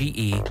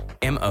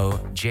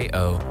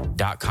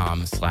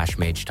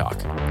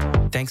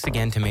magemojo.com/magetalk. Thanks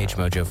again to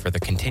MageMojo for the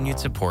continued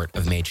support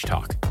of Mage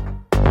Talk.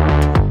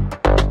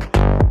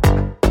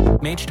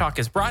 Mage Talk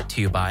is brought to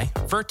you by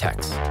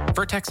Vertex.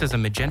 Vertex is a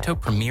Magento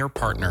premier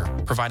partner,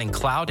 providing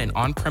cloud and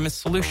on-premise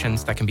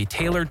solutions that can be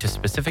tailored to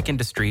specific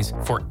industries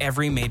for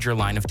every major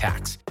line of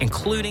tax,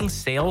 including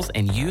sales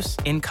and use,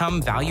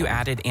 income,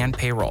 value-added, and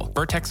payroll.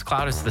 Vertex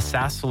Cloud is the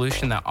SaaS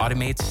solution that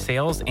automates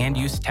sales and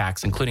use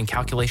tax, including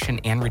calculation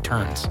and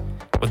returns.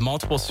 With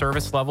multiple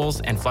service levels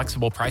and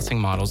flexible pricing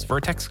models,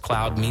 Vertex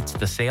Cloud meets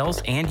the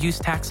sales and use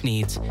tax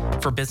needs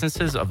for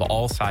businesses of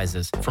all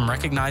sizes, from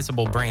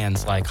recognizable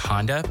brands like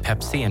Honda,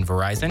 Pepsi, and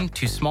Verizon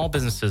to small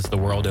businesses the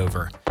world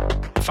over.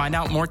 Find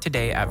out more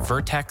today at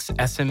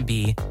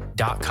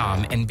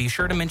vertexsmb.com and be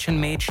sure to mention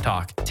Mage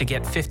Talk to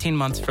get 15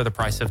 months for the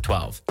price of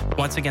 12.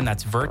 Once again,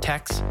 that's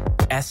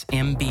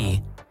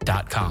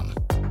vertexsmb.com.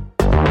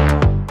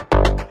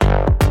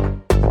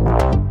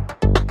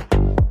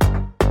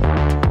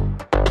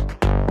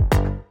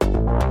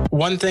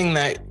 One thing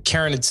that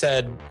Karen had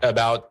said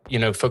about,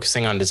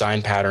 focusing on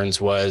design patterns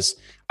was,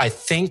 I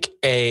think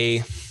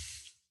and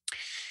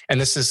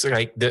this is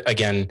like,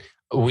 again,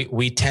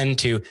 we tend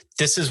to,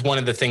 this is one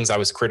of the things I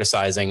was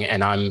criticizing,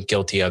 and I'm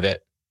guilty of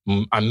it.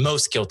 I'm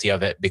most guilty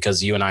of it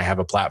because you and I have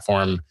a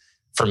platform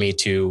for me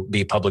to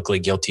be publicly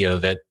guilty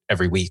of it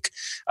every week.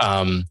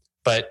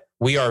 But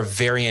we are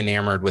very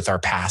enamored with our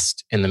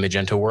past in the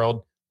Magento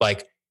world.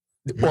 Like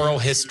oral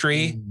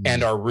history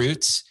and our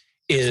roots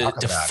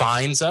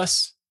defines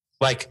us.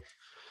 Like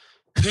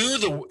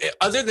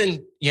other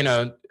than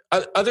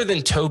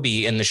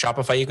Toby in the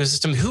Shopify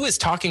ecosystem, who is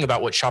talking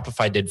about what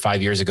Shopify did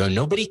 5 years ago?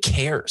 Nobody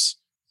cares.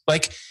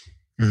 Like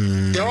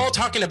they're all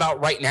talking about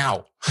right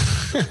now.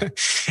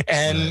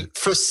 And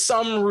for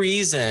some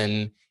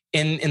reason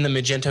in the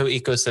Magento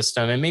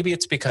ecosystem, and maybe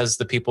it's because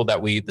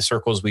the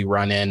circles we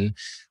run in,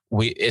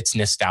 it's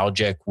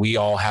nostalgic. We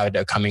all had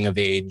a coming of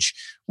age.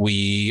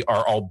 We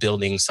are all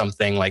building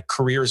something. Like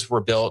careers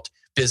were built,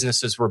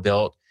 businesses were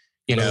built,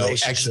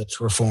 relationships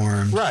were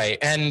formed. Right.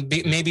 And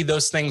maybe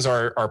those things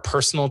are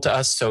personal to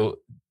us. So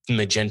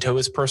Magento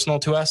is personal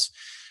to us.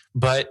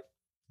 But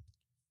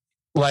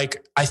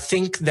like, I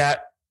think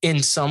that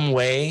in some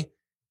way,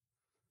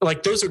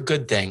 like those are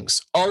good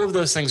things. All of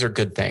those things are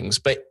good things.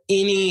 But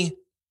any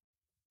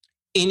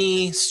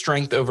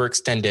strength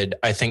overextended,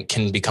 I think,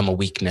 can become a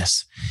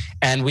weakness.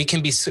 And we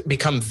can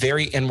become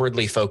very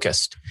inwardly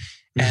focused.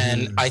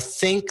 And I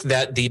think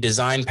that the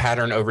design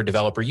pattern over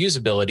developer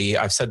usability,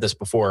 I've said this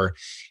before,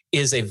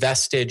 is a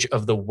vestige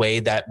of the way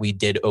that we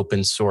did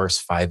open source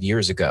 5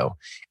 years ago.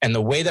 And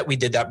the way that we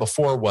did that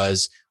before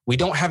was we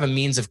don't have a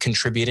means of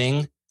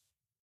contributing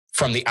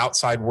from the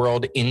outside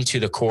world into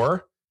the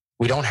core.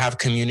 We don't have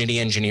community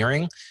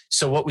engineering.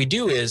 So what we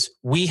do is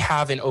we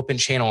have an open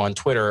channel on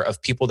Twitter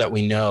of people that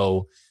we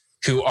know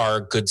who are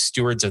good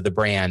stewards of the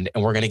brand.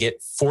 And we're going to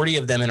get 40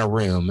 of them in a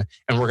room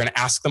and we're going to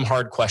ask them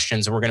hard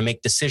questions and we're going to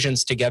make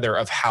decisions together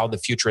of how the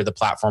future of the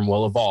platform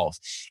will evolve.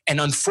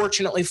 And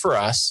unfortunately for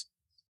us,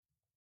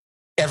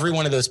 every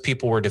one of those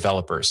people were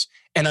developers.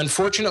 And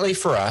unfortunately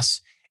for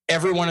us,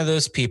 every one of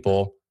those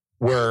people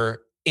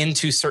were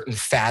into certain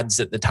fads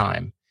at the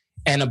time.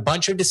 And a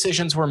bunch of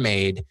decisions were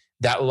made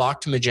that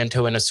locked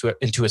Magento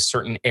into a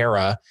certain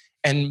era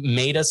and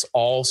made us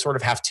all sort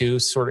of have to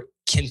sort of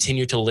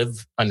continue to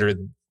live under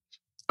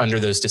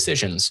those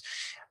decisions.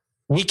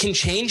 We can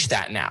change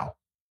that now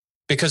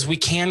because we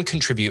can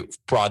contribute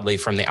broadly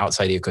from the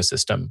outside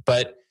ecosystem.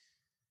 But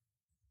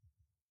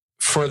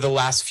for the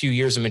last few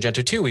years of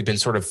Magento 2, we've been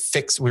sort of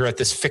fixed. We're at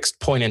this fixed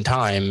point in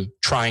time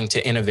trying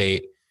to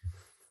innovate.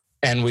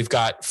 And we've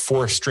got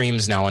 4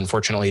 streams now,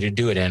 unfortunately, to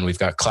do it in. We've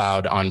got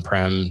cloud,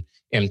 on-prem,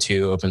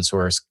 M2, open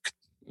source,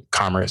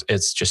 commerce.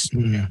 It's just...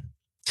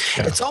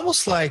 It's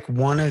almost like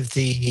one of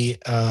the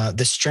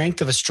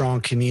strength of a strong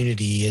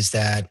community is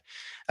that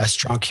a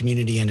strong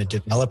community in a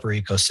developer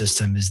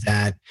ecosystem is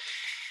that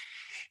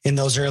in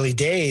those early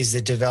days,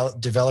 the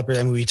developer,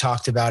 I mean, we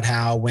talked about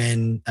how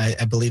when,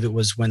 I believe it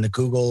was when the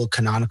Google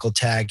canonical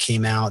tag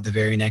came out, the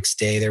very next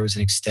day, there was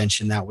an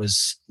extension that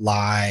was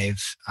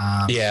live.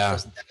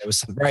 It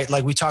was right.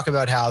 Like we talk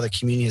about how the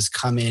community has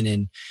come in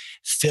and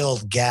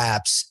filled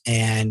gaps.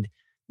 And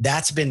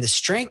that's been the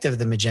strength of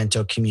the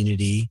Magento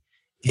community,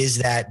 is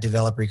that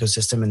developer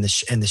ecosystem and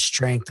the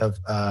strength of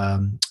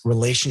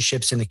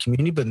relationships in the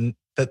community.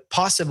 But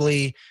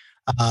possibly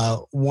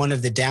one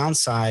of the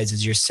downsides,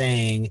 as you're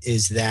saying,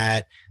 is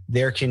that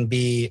there can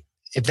be,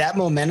 if that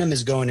momentum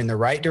is going in the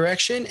right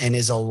direction and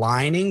is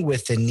aligning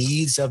with the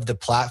needs of the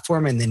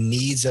platform and the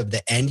needs of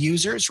the end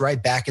users,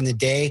 right? Back in the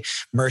day,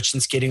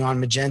 merchants getting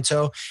on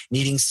Magento,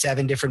 needing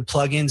 7 different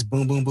plugins,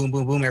 boom, boom, boom,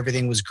 boom, boom,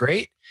 everything was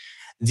great.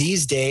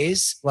 These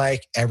days,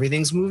 like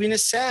everything's moving to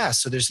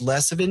SaaS. So there's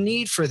less of a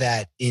need for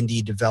that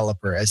indie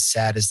developer, as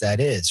sad as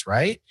that is,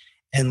 right?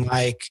 And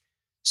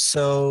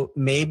so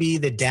maybe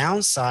the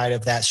downside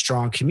of that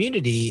strong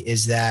community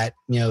is that,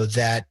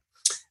 that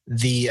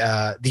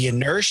the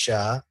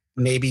inertia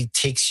maybe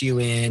takes you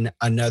in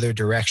another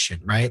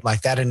direction, right?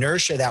 Like that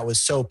inertia that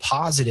was so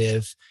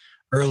positive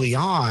early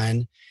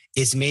on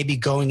is maybe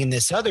going in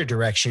this other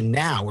direction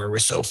now, where we're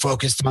so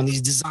focused on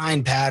these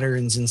design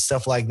patterns and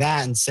stuff like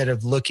that, instead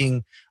of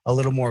looking a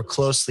little more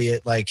closely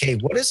at like, hey,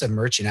 what does a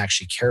merchant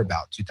actually care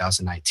about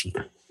 2019?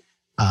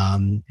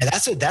 And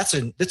that's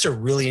a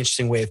really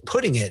interesting way of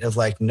putting it, of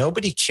like,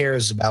 nobody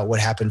cares about what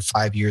happened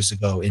 5 years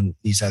ago in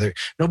these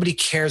nobody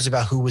cares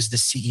about who was the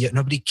CEO.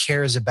 Nobody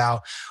cares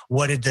about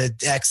what did the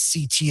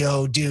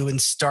ex-CTO do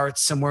and start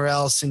somewhere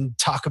else and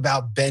talk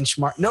about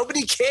benchmark.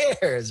 Nobody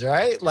cares,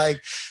 right?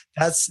 Like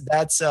that's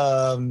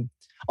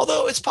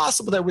although it's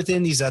possible that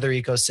within these other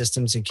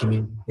ecosystems and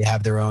communities, they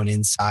have their own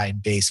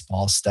inside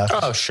baseball stuff.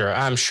 Oh, sure.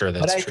 I'm sure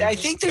that's true. But I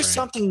think there's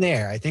something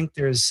there. I think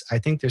there's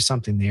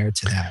something there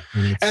to that.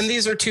 And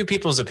these are 2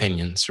 people's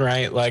opinions,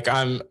 right? Like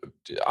I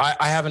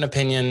have an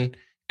opinion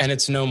and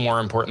it's no more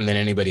important than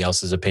anybody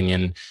else's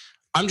opinion.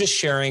 I'm just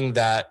sharing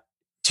that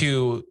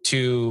through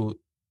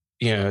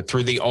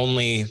the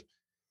only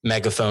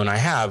megaphone I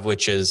have,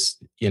 which is,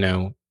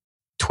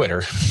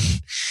 Twitter.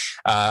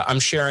 I'm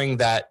sharing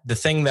that the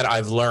thing that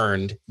I've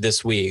learned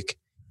this week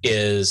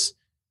is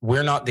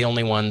we're not the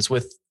only ones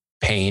with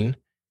pain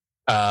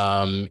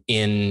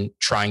in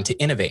trying to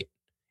innovate.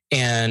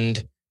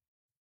 And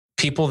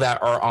people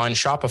that are on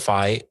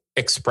Shopify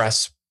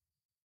express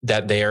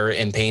that they're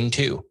in pain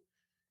too.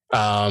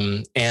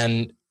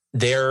 And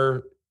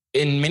they're,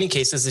 in many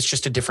cases, it's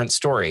just a different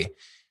story.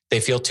 They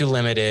feel too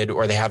limited,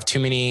 or they have too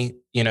many,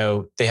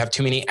 they have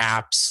too many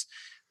apps.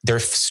 Their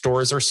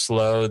stores are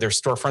slow. Their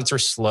storefronts are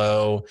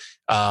slow.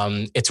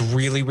 It's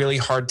really, really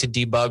hard to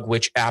debug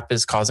which app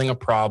is causing a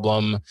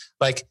problem.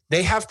 Like,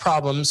 they have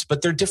problems,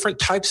 but they're different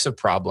types of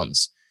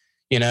problems,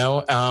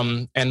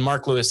 And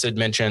Mark Lewis had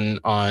mentioned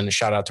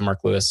shout out to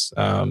Mark Lewis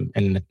and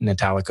the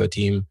Natalico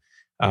team,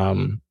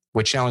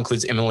 which now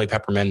includes Emily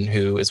Pepperman,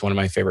 who is one of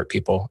my favorite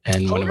people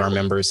and one of our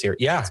members here.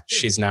 Yeah,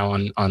 she's now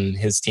on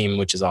his team,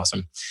 which is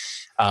awesome.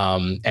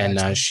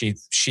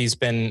 She's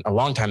been a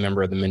longtime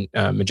member of the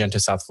Magento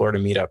South Florida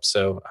meetup.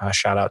 So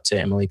shout out to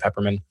Emily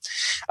Pepperman.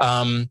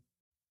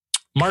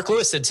 Mark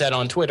Lewis had said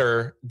on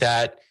Twitter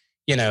that,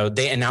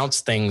 they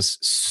announce things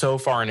so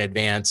far in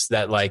advance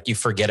that like you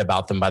forget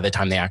about them by the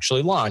time they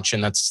actually launch.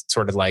 And that's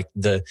sort of like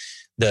the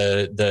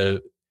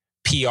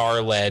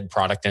PR-led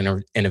product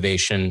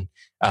innovation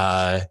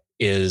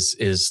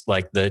is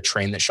like the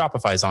train that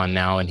Shopify's on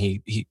now. And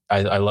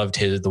I loved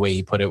the way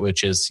he put it,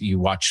 which is you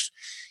watch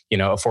a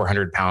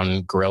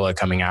 400-pound gorilla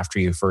coming after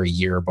you for a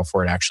year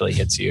before it actually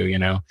hits you,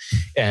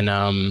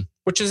 and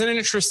which is an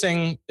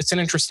interesting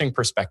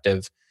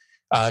perspective.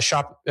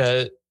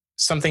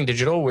 Something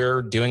Digital,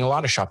 we're doing a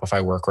lot of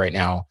Shopify work right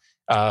now,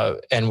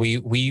 and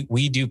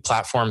we do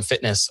platform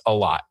fitness a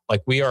lot.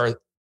 Like, we are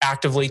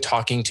actively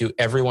talking to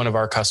every one of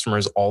our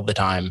customers all the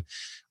time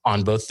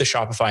on both the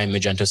Shopify and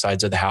Magento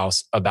sides of the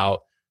house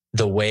about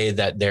the way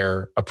that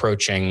they're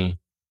approaching,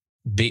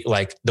 the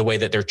way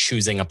that they're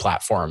choosing a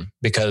platform,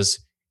 because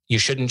you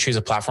shouldn't choose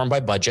a platform by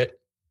budget,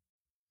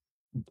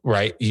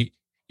 right?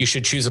 You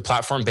should choose a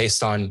platform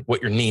based on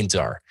what your needs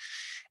are.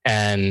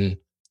 And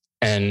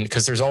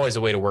because there's always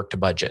a way to work to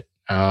budget.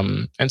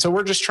 And so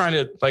we're just trying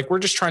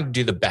to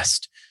do the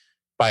best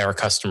by our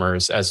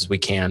customers as we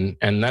can.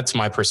 And that's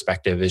my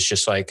perspective, is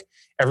just like,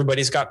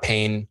 everybody's got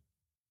pain.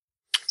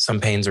 Some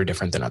pains are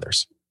different than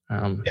others.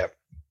 Yep.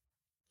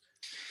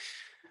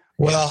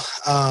 Well,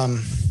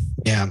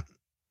 yeah.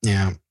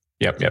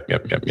 Yep.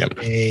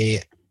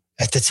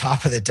 At the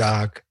top of the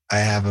doc, I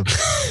have a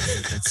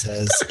that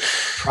says,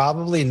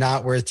 probably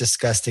not worth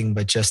discussing,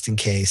 but just in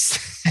case.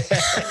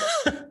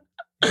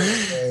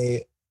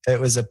 It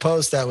was a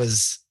post that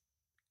was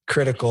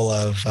critical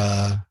of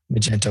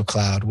Magento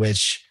Cloud,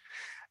 which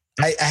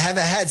I have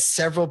had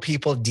several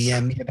people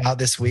DM me about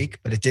this week,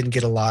 but it didn't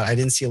get I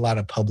didn't see a lot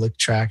of public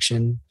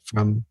traction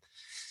from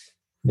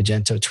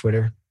Magento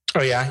Twitter.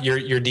 Oh yeah,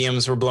 your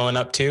DMs were blowing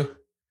up too.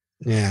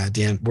 Yeah,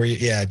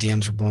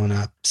 DMs were blowing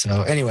up.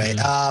 So anyway,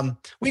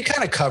 we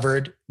kind of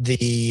covered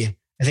I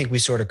think we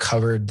sort of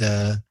covered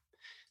the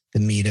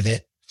meat of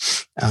it.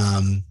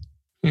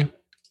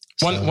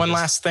 One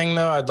last thing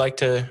though, I'd like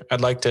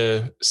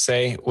to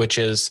say, which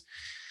is,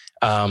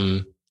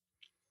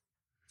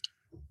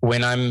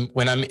 when I'm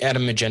at a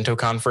Magento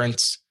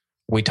conference,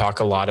 we talk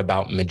a lot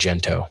about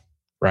Magento,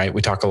 right?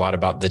 We talk a lot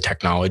about the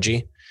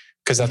technology,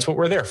 because that's what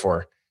we're there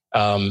for.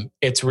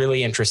 It's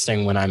really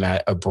interesting when I'm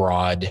at a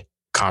broad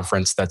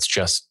conference that's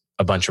just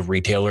a bunch of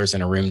retailers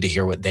in a room to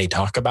hear what they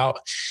talk about.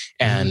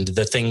 And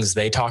the things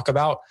they talk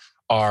about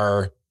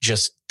are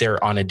just,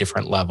 they're on a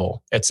different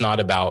level. It's not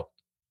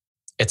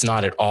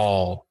at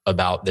all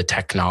about the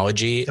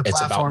technology. The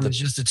platform is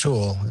just a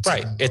tool.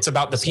 It's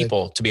about the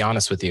people, to be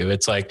honest with you.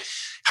 It's like,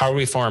 how do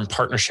we form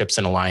partnerships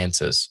and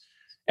alliances?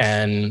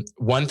 And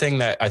one thing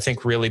that I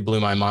think really blew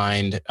my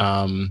mind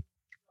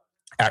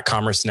at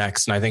Commerce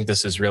Next, and I think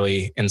this is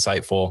really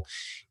insightful,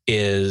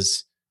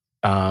 is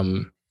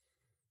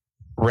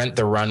Rent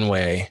the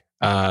Runway.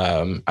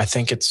 I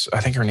think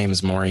her name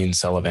is Maureen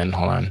Sullivan.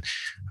 Hold on.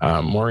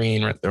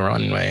 Maureen Rent the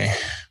Runway.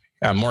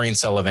 Maureen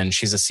Sullivan,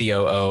 she's a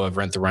COO of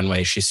Rent the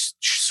Runway. She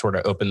sort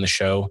of opened the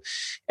show.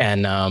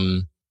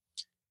 And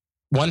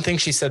one thing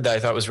she said that I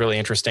thought was really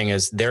interesting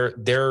is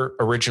their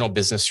original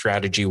business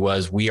strategy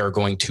was, we are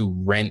going to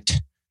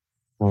rent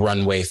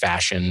runway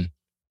fashion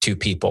to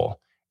people.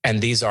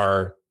 And these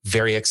are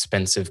very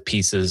expensive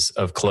pieces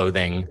of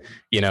clothing,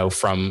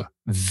 from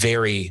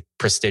very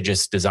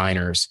prestigious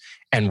designers.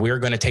 And we're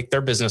going to take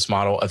their business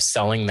model of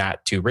selling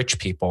that to rich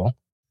people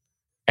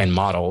and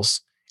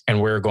models,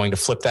 and we're going to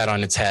flip that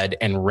on its head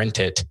and rent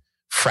it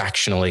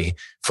fractionally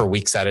for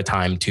weeks at a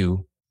time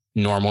to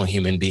normal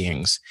human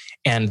beings.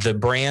 And the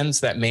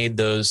brands that made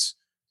those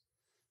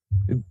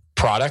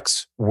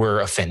products were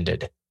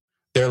offended.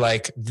 They're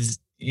like,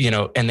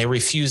 and they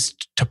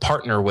refused to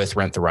partner with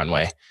Rent the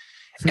Runway.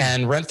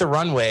 And Rent the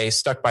Runway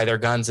stuck by their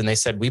guns, and they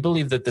said, we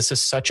believe that this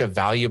is such a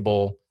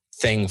valuable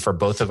thing for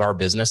both of our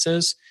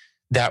businesses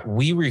that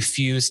we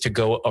refuse to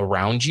go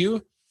around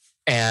you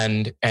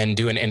and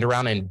do an end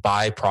around and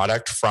buy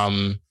product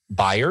from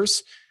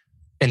buyers.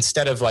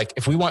 Instead of like,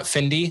 if we want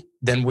Fendi,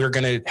 then we're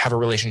going to have a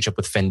relationship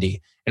with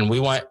Fendi. And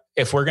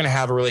if we're going to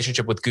have a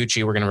relationship with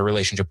Gucci, we're going to have a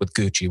relationship with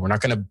Gucci. We're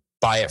not going to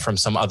buy it from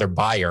some other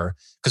buyer,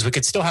 because we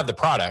could still have the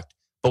product,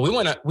 but we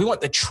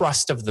want the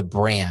trust of the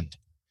brand.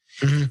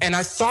 Mm-hmm. And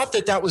I thought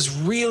that was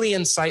really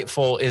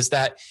insightful, is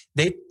that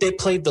they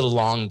played the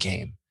long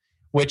game,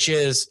 which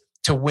is,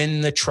 to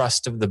win the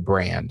trust of the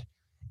brand.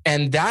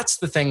 And that's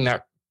the thing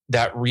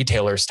that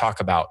retailers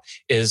talk about,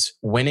 is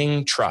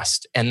winning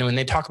trust. And when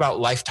they talk about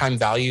lifetime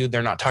value,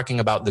 they're not talking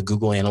about the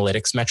Google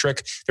Analytics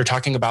metric. They're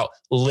talking about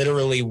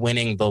literally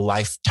winning the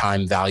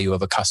lifetime value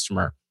of a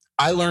customer.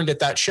 I learned at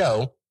that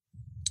show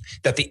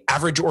that the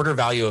average order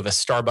value of a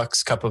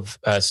Starbucks cup of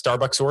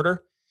Starbucks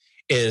order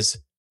is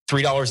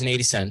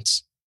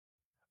 $3.80.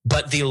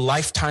 But the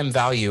lifetime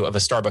value of a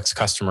Starbucks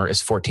customer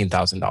is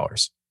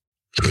 $14,000.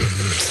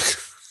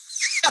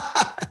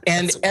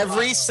 And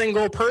every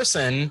single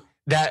person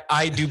that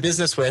I do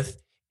business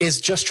with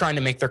is just trying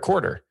to make their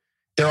quarter.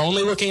 They're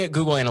only looking at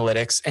Google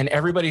Analytics, and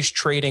everybody's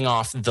trading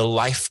off the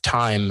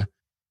lifetime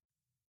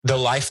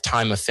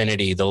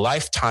affinity, the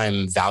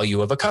lifetime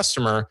value of a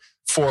customer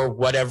for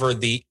whatever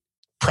the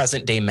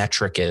present day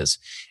metric is.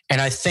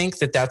 And I think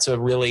that that's a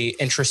really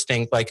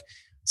interesting, like,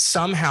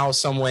 somehow,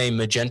 some way,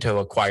 Magento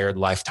acquired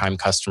lifetime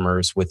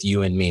customers with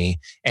you and me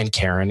and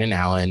Karen and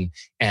Alan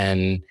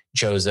and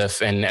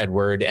Joseph and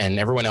Edward and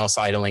everyone else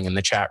idling in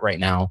the chat right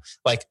now.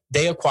 Like,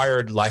 they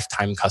acquired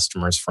lifetime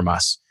customers from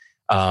us.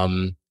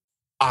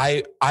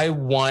 I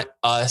want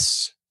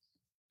us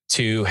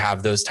to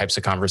have those types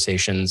of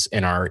conversations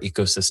in our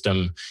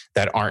ecosystem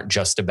that aren't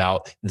just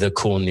about the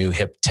cool new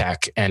hip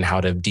tech and how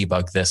to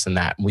debug this and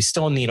that. We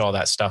still need all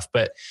that stuff,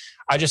 but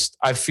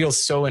I feel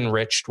so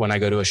enriched when I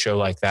go to a show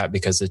like that,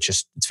 because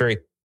it's very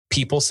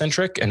people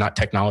centric and not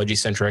technology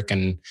centric.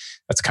 And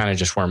that's kind of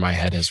just where my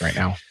head is right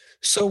now.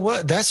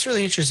 So that's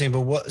really interesting.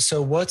 But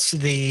what's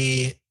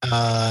the,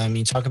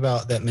 you talk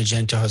about that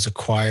Magento has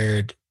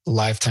acquired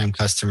lifetime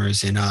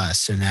customers in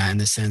us, and that in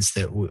the sense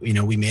that,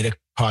 we made a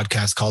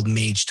podcast called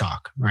Mage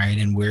Talk, right?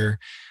 And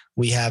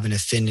we have an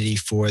affinity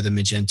for the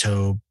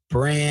Magento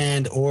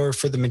brand or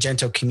for the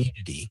Magento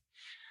community.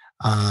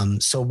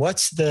 So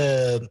what's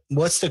the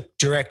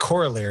direct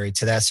corollary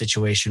to that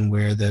situation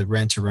where the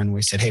Rent a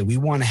Runway said, hey, we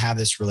want to have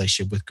this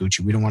relationship with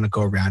Gucci. We don't want to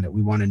go around it.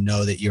 We want to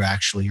know that you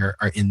actually are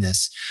in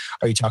this.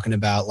 Are you talking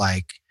about,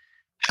 like,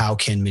 how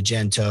can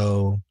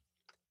Magento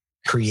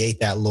create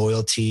that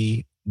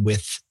loyalty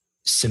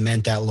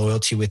cement that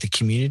loyalty with the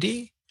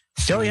community?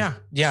 Oh yeah.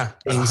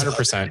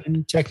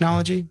 100%.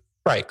 Technology?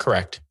 Right.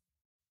 Correct.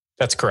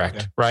 That's correct.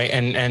 Okay. Right.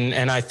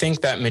 And I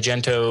think that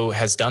Magento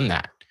has done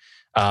that.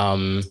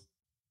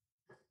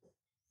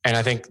 And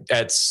I think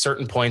at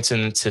certain points in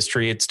its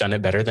history, it's done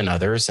it better than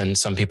others. And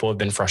some people have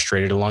been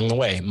frustrated along the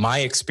way. My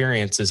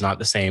experience is not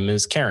the same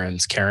as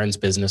Karen's. Karen's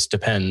business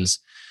depends,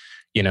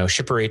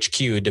 Shipper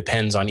HQ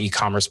depends on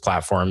e-commerce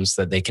platforms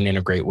that they can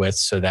integrate with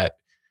so that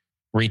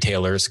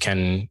retailers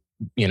can,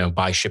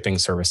 buy shipping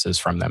services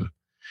from them.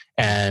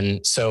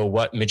 And so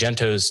what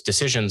Magento's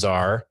decisions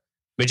are,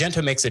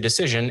 Magento makes a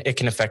decision, it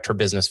can affect her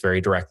business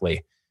very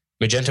directly.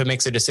 Magento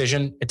makes a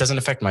decision, it doesn't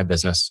affect my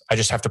business. I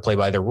just have to play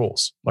by their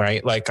rules,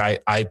 right? Like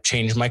I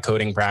change my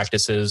coding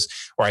practices,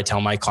 or I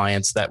tell my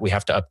clients that we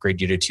have to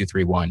upgrade you to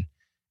 2.3.1.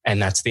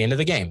 And that's the end of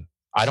the game.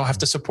 I don't have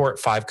to support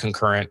 5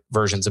 concurrent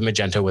versions of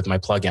Magento with my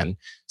plugin.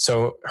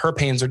 So her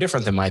pains are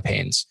different than my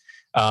pains.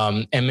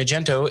 And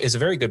Magento is a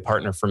very good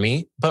partner for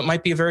me, but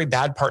might be a very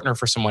bad partner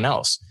for someone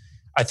else.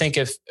 I think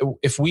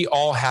if we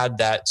all had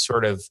that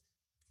sort of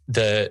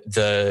the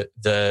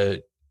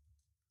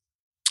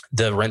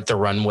Rent the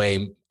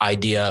Runway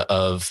idea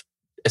of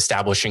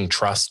establishing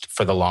trust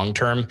for the long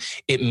term,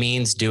 it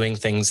means doing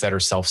things that are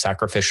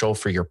self-sacrificial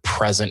for your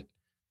present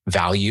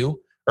value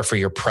or for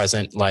your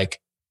present, like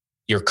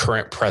your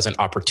current present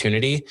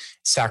opportunity,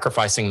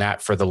 sacrificing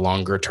that for the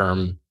longer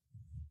term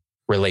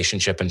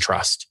relationship and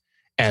trust.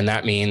 And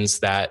that means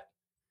that,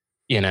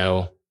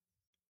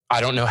 I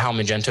don't know how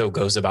Magento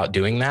goes about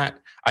doing that.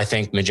 I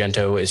think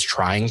Magento is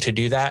trying to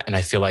do that, and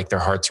I feel like their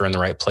hearts are in the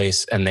right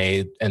place, and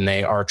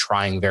they are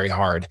trying very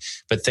hard.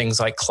 But things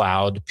like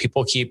cloud,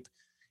 people keep,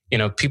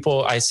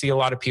 I see a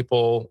lot of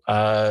people,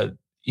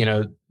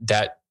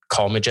 that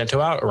call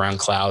Magento out around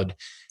cloud.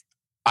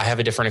 I have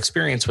a different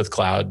experience with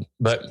cloud,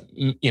 but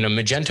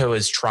Magento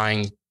is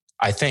trying,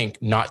 I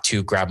think, not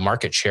to grab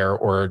market share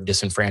or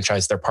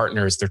disenfranchise their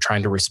partners. They're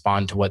trying to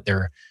respond to what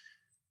their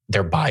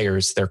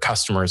buyers, their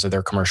customers of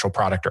their commercial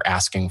product are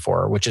asking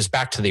for, which is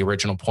back to the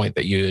original point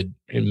that you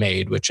had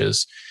made, which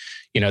is,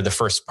 the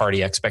first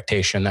party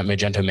expectation that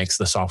Magento makes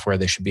the software,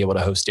 they should be able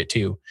to host it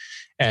too.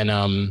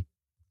 And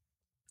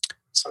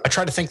so I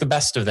try to think the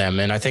best of them.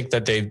 And I think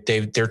that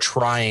they're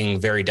trying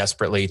very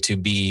desperately to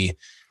be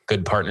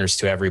good partners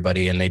to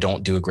everybody, and they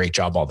don't do a great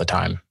job all the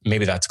time.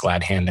 Maybe that's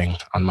glad handing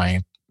on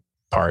my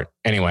part.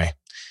 Anyway.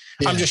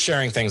 Yeah. I'm just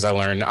sharing things I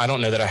learned. I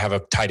don't know that I have a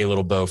tidy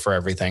little bow for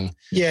everything.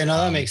 Yeah, no,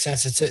 that makes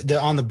sense. It's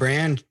on the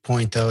brand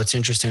point, though. It's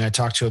interesting. I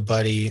talked to a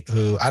buddy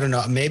who, I don't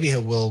know, maybe he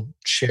will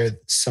share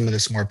some of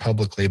this more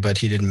publicly, but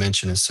he didn't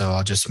mention it. So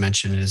I'll just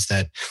mention it, is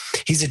that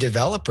he's a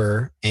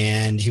developer,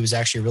 and he was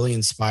actually really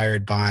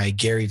inspired by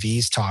Gary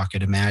Vee's talk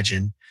at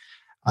Imagine,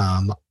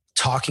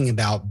 talking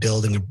about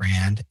building a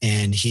brand.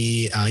 And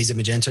he's a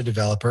Magento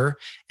developer,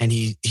 and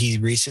he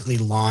recently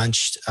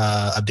launched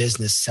a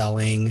business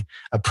selling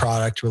a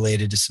product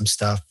related to some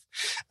stuff.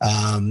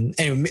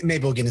 Anyway,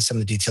 maybe we'll get into some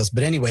of the details.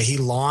 But anyway, he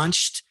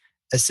launched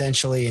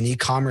essentially an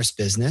e-commerce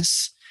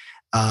business,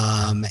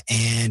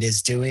 and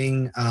is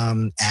doing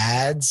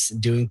ads,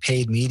 doing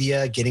paid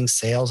media, getting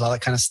sales, all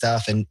that kind of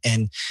stuff, and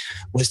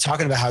was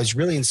talking about how he's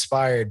really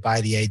inspired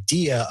by the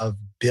idea of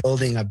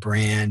building a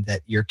brand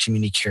that your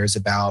community cares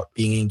about,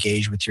 being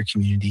engaged with your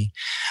community,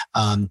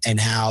 and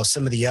how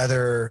some of the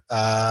other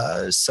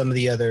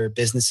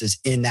businesses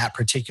in that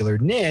particular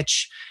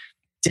niche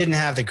didn't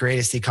have the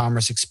greatest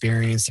e-commerce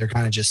experience. They're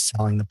kind of just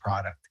selling the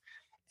product.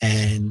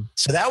 And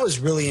so that was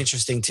really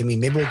interesting to me.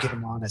 Maybe we'll get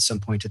him on at some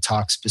point to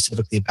talk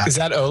specifically about. Is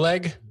that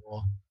Oleg?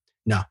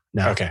 No.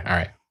 Okay. All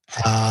right.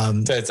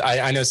 So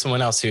I know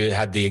someone else who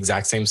had the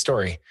exact same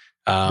story.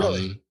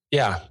 Really?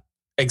 Yeah,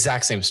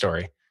 exact same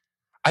story.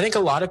 I think a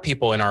lot of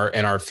people in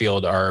our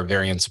field are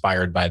very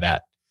inspired by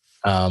that.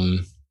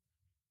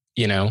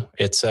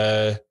 It's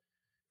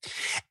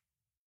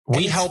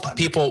we help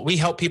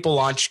people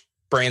launch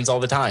brands all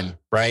the time,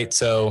 right?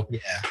 So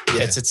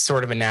it's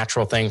sort of a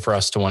natural thing for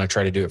us to want to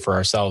try to do it for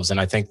ourselves. And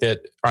I think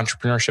that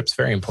entrepreneurship is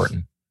very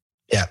important.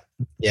 Yeah.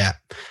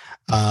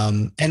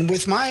 And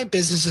with my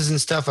businesses and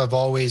stuff, I've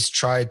always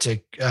tried to,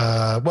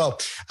 I've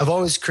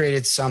always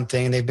created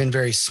something. They've been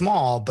very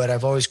small, but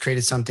I've always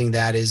created something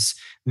that is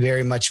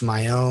very much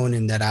my own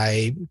and that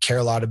I care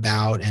a lot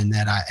about, and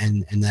that I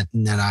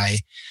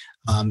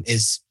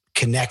is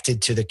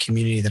connected to the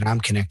community that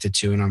I'm connected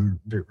to, and I'm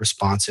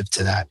responsive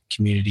to that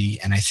community.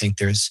 And I think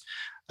there's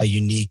a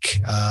unique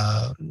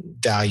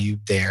value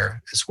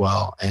there as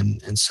well.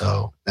 And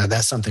so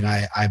that's something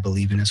I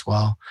believe in as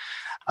well.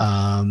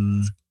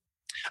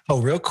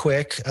 Real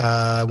quick,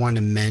 I wanted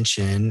to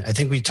mention, I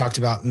think we talked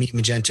about Meet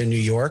Magento New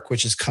York,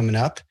 which is coming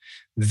up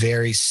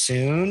very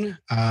soon.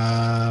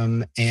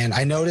 And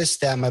I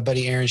noticed that my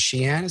buddy Aaron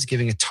Sheehan is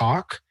giving a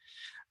talk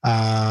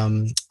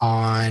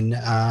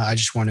I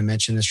just want to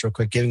mention this real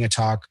quick, giving a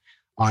talk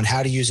on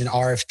how to use an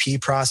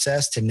RFP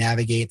process to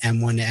navigate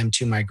M1 to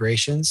M2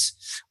 migrations.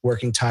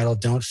 Working title,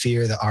 Don't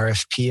Fear the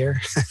RFPer.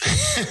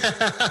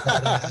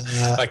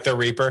 Like the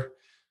Reaper.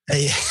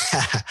 Yeah.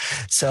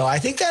 So I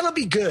think that'll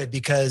be good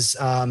because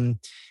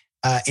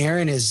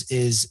Aaron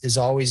is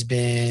always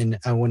been,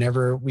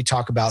 whenever we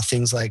talk about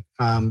things like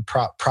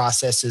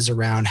processes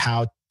around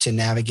how to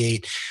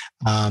navigate,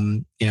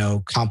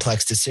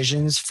 complex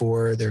decisions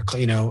for their,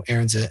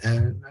 Aaron's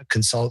a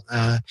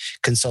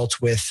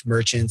consults with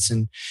merchants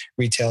and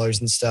retailers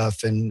and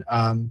stuff, and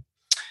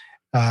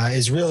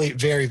is really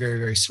very, very,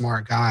 very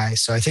smart guy.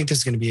 So I think this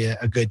is going to be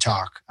a good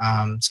talk.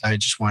 So I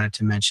just wanted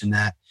to mention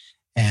that.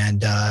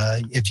 And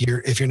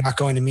if you're not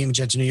going to Meet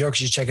Magento New York,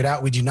 you should check it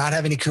out. We do not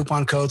have any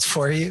coupon codes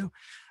for you.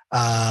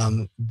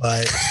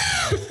 But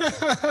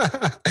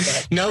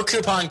no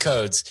coupon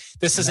codes.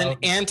 This is an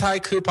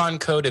anti-coupon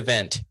code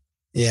event.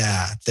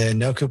 Yeah, there are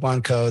no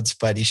coupon codes,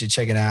 but you should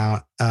check it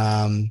out.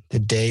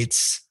 The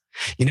dates.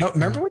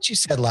 Remember what you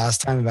said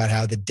last time about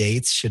how the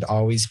dates should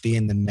always be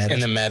in the meta? In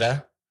the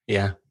meta,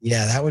 yeah.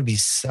 Yeah,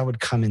 that would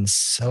come in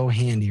so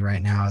handy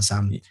right now as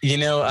I'm bit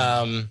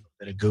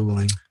of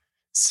Googling.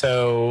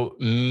 So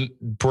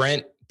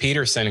Brent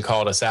Peterson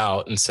called us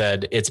out and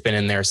said it's been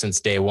in there since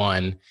day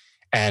one.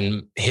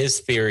 And his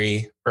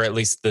theory, or at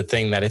least the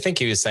thing that I think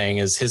he was saying,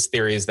 is his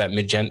theory is that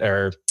Magento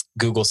or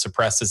Google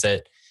suppresses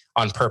it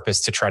on purpose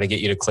to try to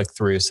get you to click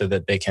through so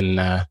that they can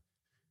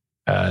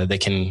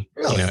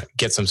really?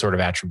 Get some sort of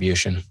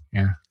attribution.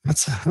 Yeah,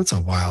 that's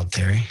a wild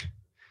theory.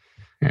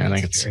 Yeah, I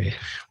think it's. Theory.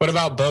 What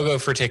about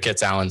BOGO for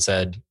tickets? Alan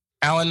said.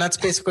 Alan, that's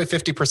basically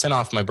 50%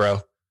 off, my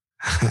bro.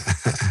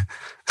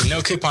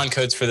 No coupon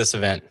codes for this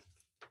event.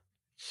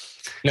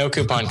 No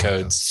coupon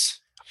codes.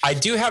 I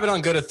do have it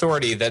on good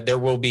authority that there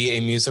will be a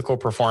musical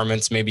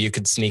performance. Maybe you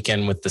could sneak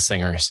in with the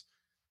singers.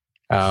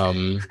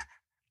 So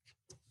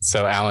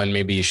Alan,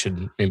 maybe you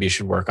should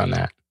work on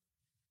that.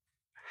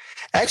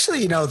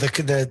 Actually,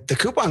 the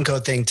coupon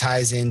code thing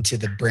ties into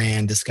the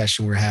brand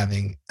discussion we're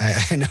having.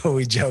 I know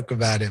we joke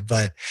about it,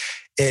 but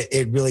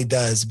it really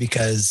does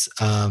because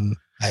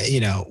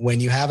when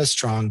you have a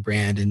strong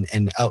brand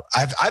and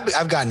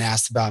I've gotten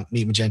asked about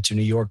Meet Magento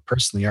New York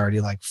personally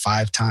already like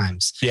 5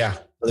 times. Yeah.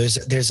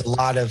 There's a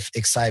lot of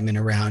excitement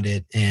around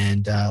it,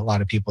 and a lot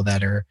of people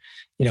that are,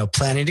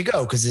 planning to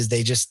go because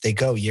they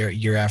go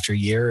year after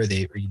year, or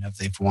they've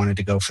wanted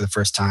to go for the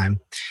first time,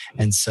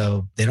 and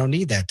so they don't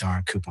need that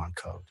darn coupon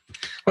code.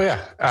 Well, yeah,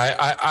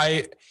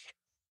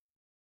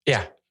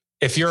 yeah.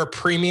 If you're a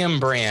premium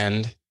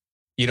brand,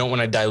 you don't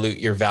want to dilute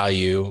your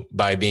value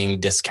by being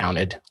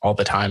discounted all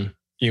the time.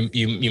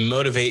 You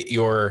motivate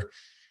your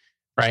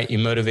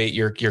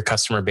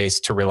customer base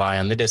to rely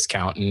on the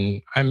discount,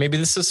 and maybe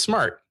this is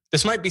smart.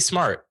 This might be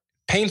smart,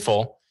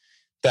 painful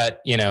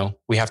that,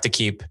 we have to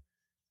keep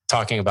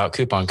talking about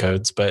coupon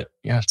codes, but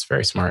yeah, it's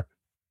very smart.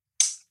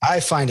 I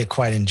find it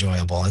quite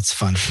enjoyable. It's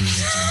fun for me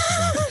to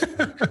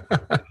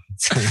talk about.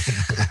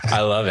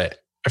 I love it.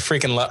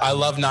 I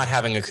love not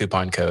having a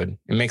coupon code.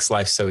 It makes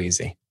life so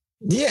easy.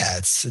 Yeah,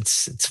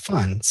 it's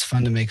fun. It's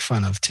fun to make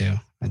fun of too.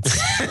 Let's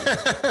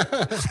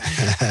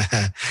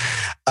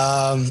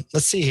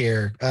see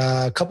here.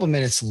 A couple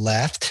minutes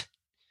left.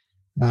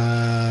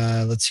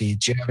 Let's see.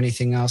 Do you have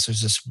anything else?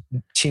 There's this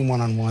team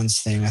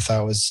one-on-ones thing I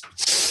thought was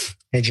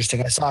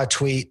interesting. I saw a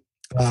tweet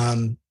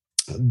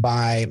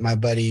by my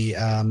buddy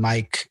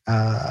Mike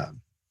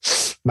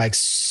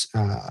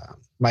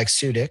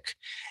Sudik.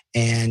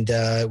 And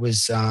it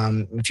was,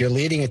 if you're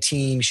leading a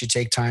team, you should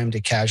take time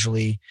to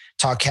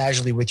talk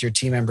casually with your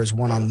team members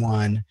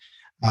one-on-one.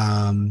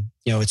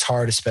 It's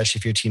hard, especially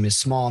if your team is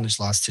small and there's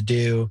lots to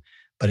do,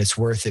 but it's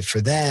worth it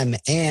for them.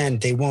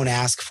 And they won't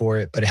ask for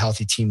it, but a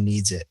healthy team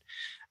needs it.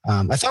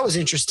 I thought it was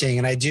interesting.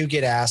 And I do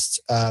get asked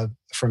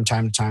from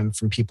time to time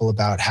from people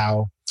about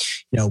how,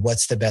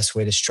 what's the best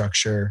way to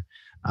structure,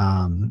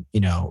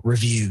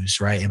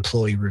 reviews, right?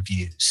 Employee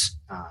reviews,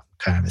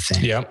 kind of a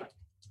thing. Yep.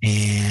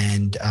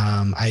 And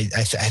I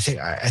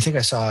think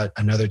I saw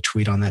another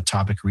tweet on that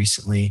topic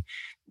recently.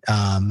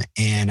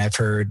 And I've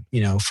heard,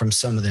 from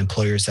some of the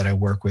employers that I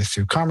work with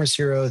through Commerce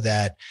Hero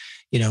that,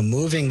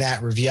 moving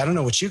that review, I don't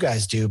know what you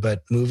guys do,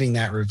 but moving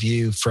that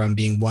review from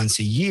being once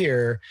a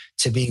year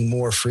to being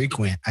more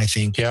frequent, I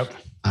think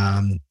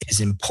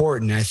is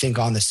important. I think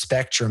on the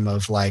spectrum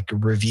of like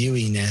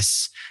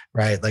reviewiness,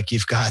 right? Like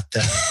you've got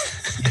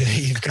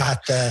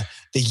the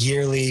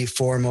yearly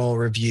formal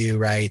review,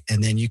 right?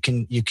 And then you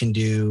can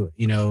do,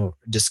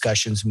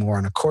 discussions more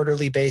on a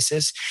quarterly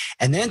basis.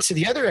 And then to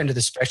the other end of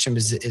the spectrum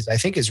is I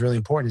think is really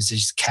important is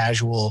just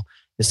casual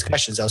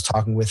discussions. I was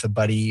talking with a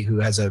buddy who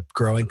has a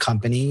growing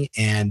company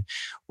and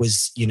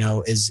was,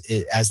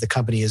 as the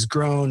company has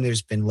grown,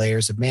 there's been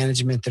layers of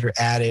management that are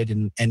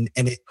added.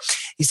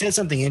 He said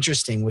something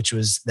interesting, which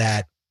was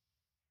that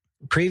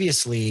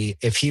previously,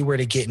 if he were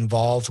to get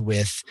involved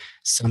with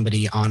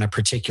somebody on a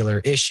particular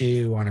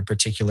issue, on a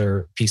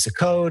particular piece of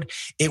code,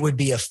 it would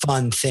be a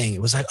fun thing.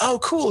 It was like, oh,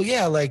 cool.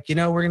 Yeah. Like, we're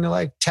going to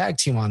like tag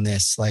team on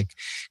this. Like,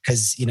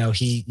 cause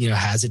he,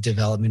 has a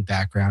development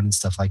background and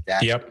stuff like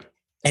that. Yep.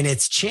 And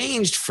it's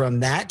changed from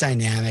that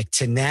dynamic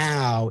to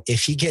now,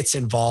 if he gets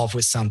involved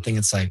with something,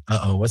 it's like,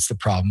 what's the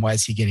problem? Why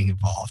is he getting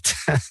involved?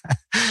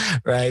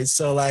 Right.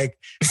 So like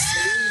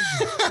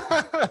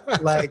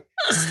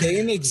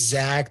same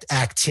exact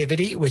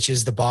activity, which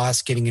is the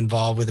boss getting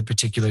involved with a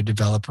particular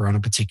developer on a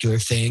particular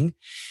thing,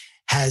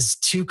 has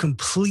two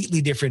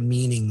completely different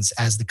meanings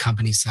as the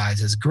company size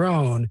has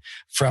grown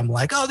from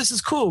like, oh, this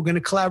is cool. We're going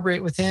to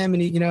collaborate with him.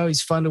 And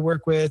he's fun to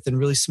work with and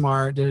really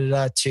smart,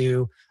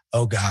 to,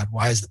 oh God,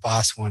 why does the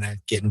boss want to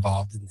get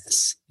involved in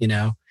this? And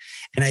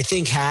I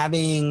think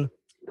having,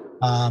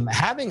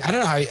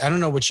 I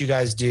don't know what you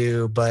guys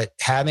do, but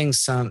having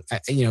some,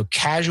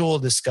 casual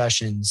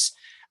discussions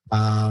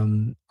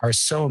are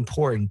so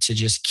important to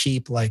just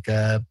keep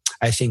a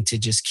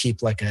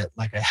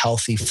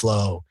healthy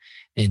flow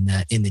in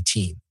the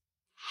team.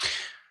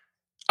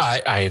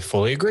 I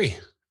fully agree.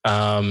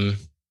 I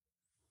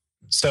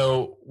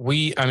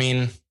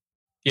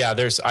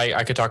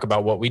could talk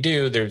about what we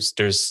do.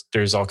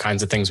 There's all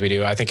kinds of things we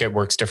do. I think it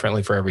works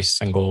differently for every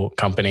single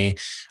company.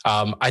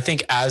 I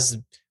think as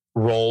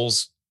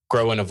roles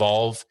grow and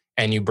evolve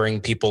and you bring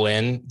people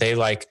in,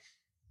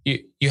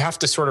 you have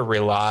to sort of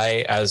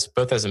rely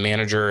both as a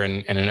manager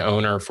and an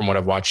owner, from what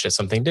I've watched at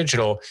Something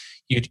Digital,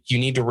 you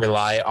need to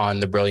rely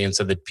on the brilliance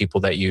of the people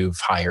that you've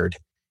hired.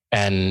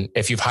 And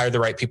if you've hired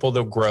the right people,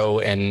 they'll grow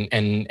and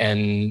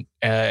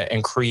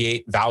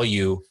create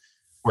value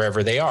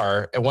wherever they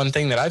are. And one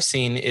thing that I've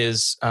seen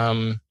is,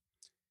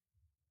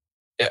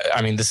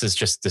 this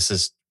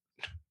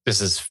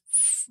is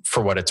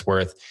for what it's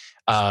worth.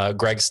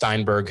 Greg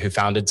Steinberg, who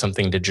founded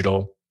Something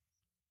Digital,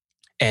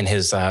 and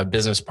his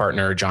business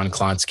partner, John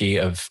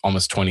Klonsky, of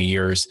almost 20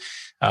 years.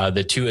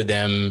 The two of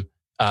them,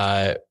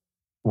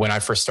 when I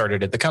first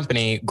started at the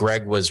company,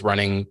 Greg was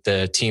running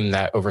the team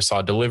that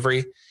oversaw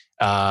delivery,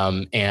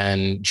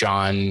 and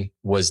John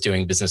was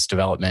doing business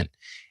development.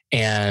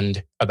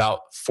 And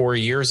about 4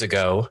 years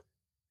ago,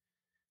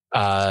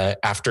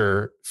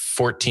 after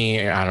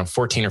 14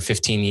 or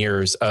 15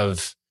 years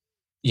of,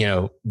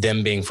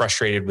 them being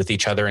frustrated with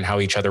each other and how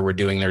each other were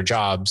doing their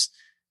jobs,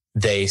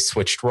 they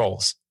switched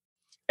roles.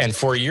 And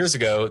 4 years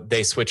ago,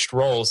 they switched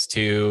roles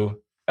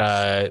to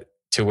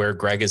where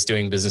Greg is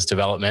doing business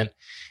development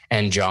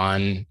and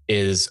John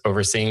is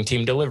overseeing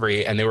team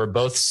delivery. And they were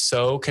both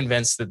so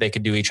convinced that they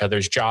could do each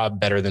other's job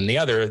better than the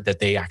other that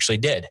they actually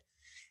did.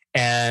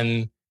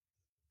 And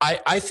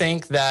I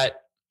think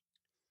that,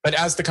 but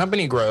as the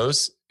company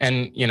grows,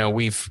 and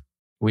we've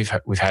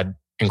had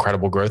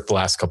incredible growth the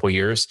last couple of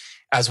years.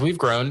 As we've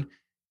grown,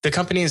 the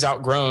company has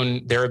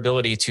outgrown their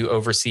ability to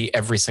oversee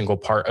every single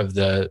part of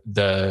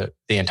the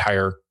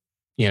entire,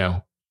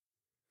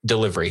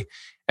 delivery,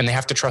 and they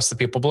have to trust the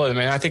people below them.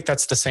 And I think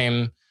that's the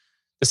same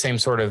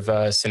sort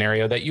of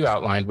scenario that you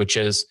outlined, which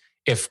is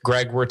if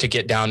Greg were to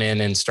get down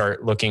in and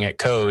start looking at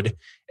code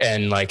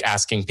and like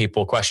asking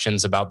people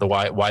questions about the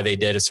why they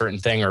did a certain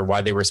thing or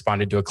why they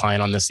responded to a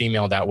client on this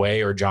email that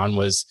way, or John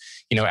was,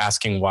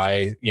 asking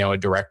why, a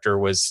director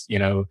was,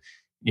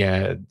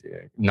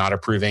 not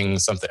approving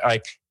something,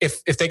 like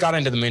if they got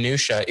into the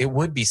minutia, it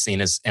would be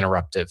seen as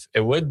interruptive.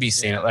 It would be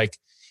seen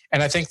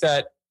and I think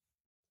that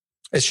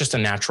it's just a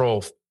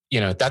natural,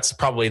 that's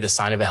probably the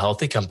sign of a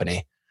healthy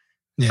company,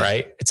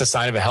 right? It's a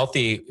sign of a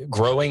healthy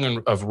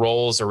growing of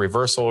roles or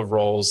reversal of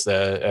roles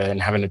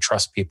and having to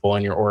trust people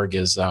in your org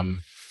is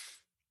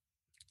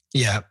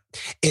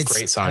it's a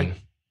great sign.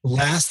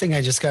 Last thing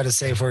I just got to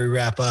say before we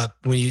wrap up,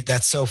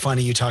 that's so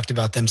funny you talked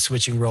about them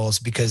switching roles,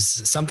 because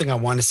something I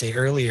want to say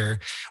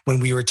earlier when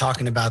we were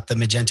talking about the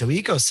Magento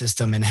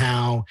ecosystem and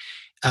how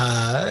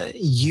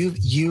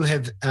you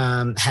have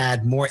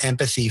had more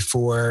empathy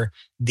for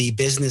the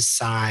business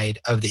side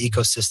of the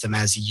ecosystem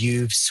as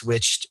you've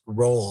switched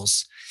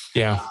roles.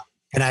 Yeah.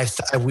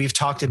 And we've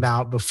talked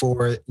about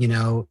before,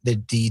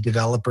 the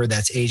developer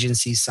that's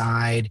agency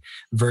side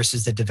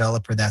versus the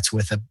developer that's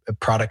with a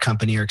product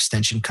company or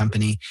extension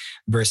company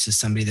versus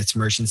somebody that's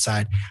merchant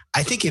side.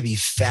 I think it'd be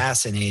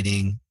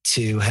fascinating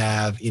to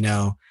have,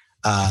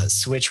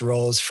 switch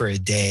roles for a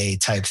day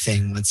type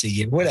thing once a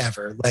year,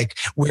 whatever, like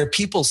where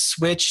people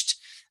switched.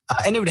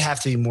 And it would have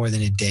to be more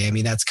than a day. I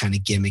mean, that's kind of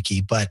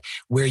gimmicky, but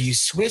where you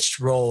switched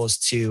roles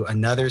to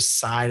another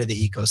side of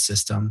the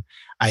ecosystem,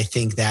 I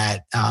think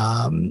that'd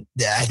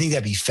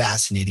be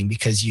fascinating,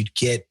 because you'd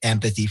get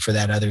empathy for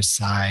that other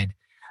side.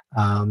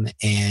 And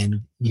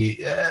I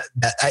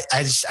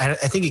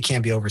think it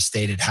can't be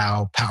overstated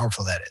how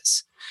powerful that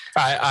is.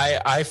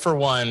 I for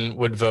one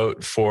would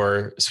vote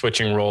for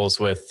switching roles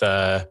with,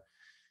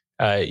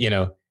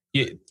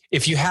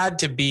 if you had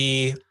to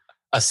be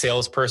a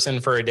salesperson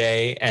for a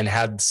day and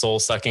had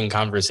soul-sucking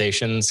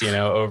conversations,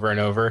 over and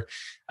over,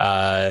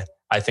 I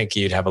think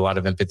you'd have a lot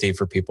of empathy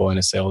for people in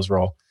a sales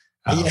role.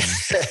 Yeah,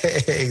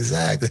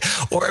 exactly.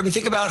 Or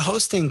think about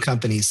hosting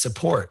companies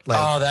support.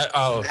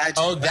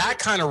 That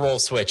kind of role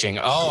switching.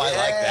 Oh, yeah, I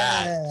like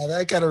that.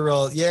 That kind of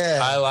role.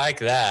 Yeah, I like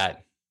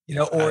that.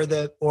 Or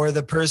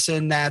the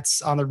person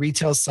that's on the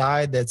retail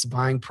side that's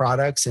buying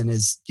products and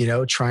is,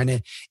 trying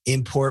to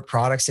import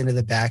products into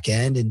the back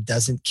end and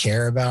doesn't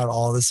care about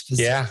all this.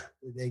 Yeah.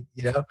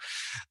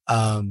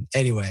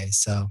 Anyway,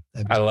 so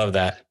I love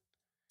that.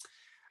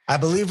 I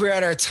believe we're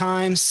at our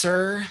time,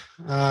 sir.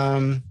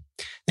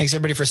 Thanks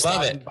everybody for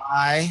stopping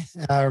by.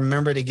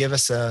 Remember to give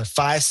us a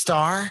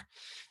 5-star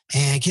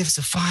and give us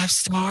a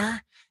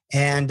 5-star.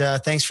 And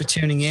thanks for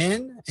tuning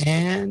in.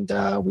 And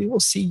we will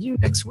see you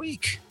next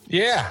week.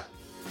 Yeah.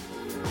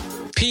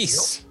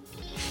 Peace.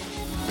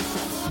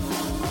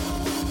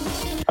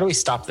 How do we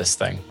stop this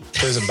thing?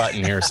 There's a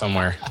button here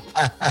somewhere.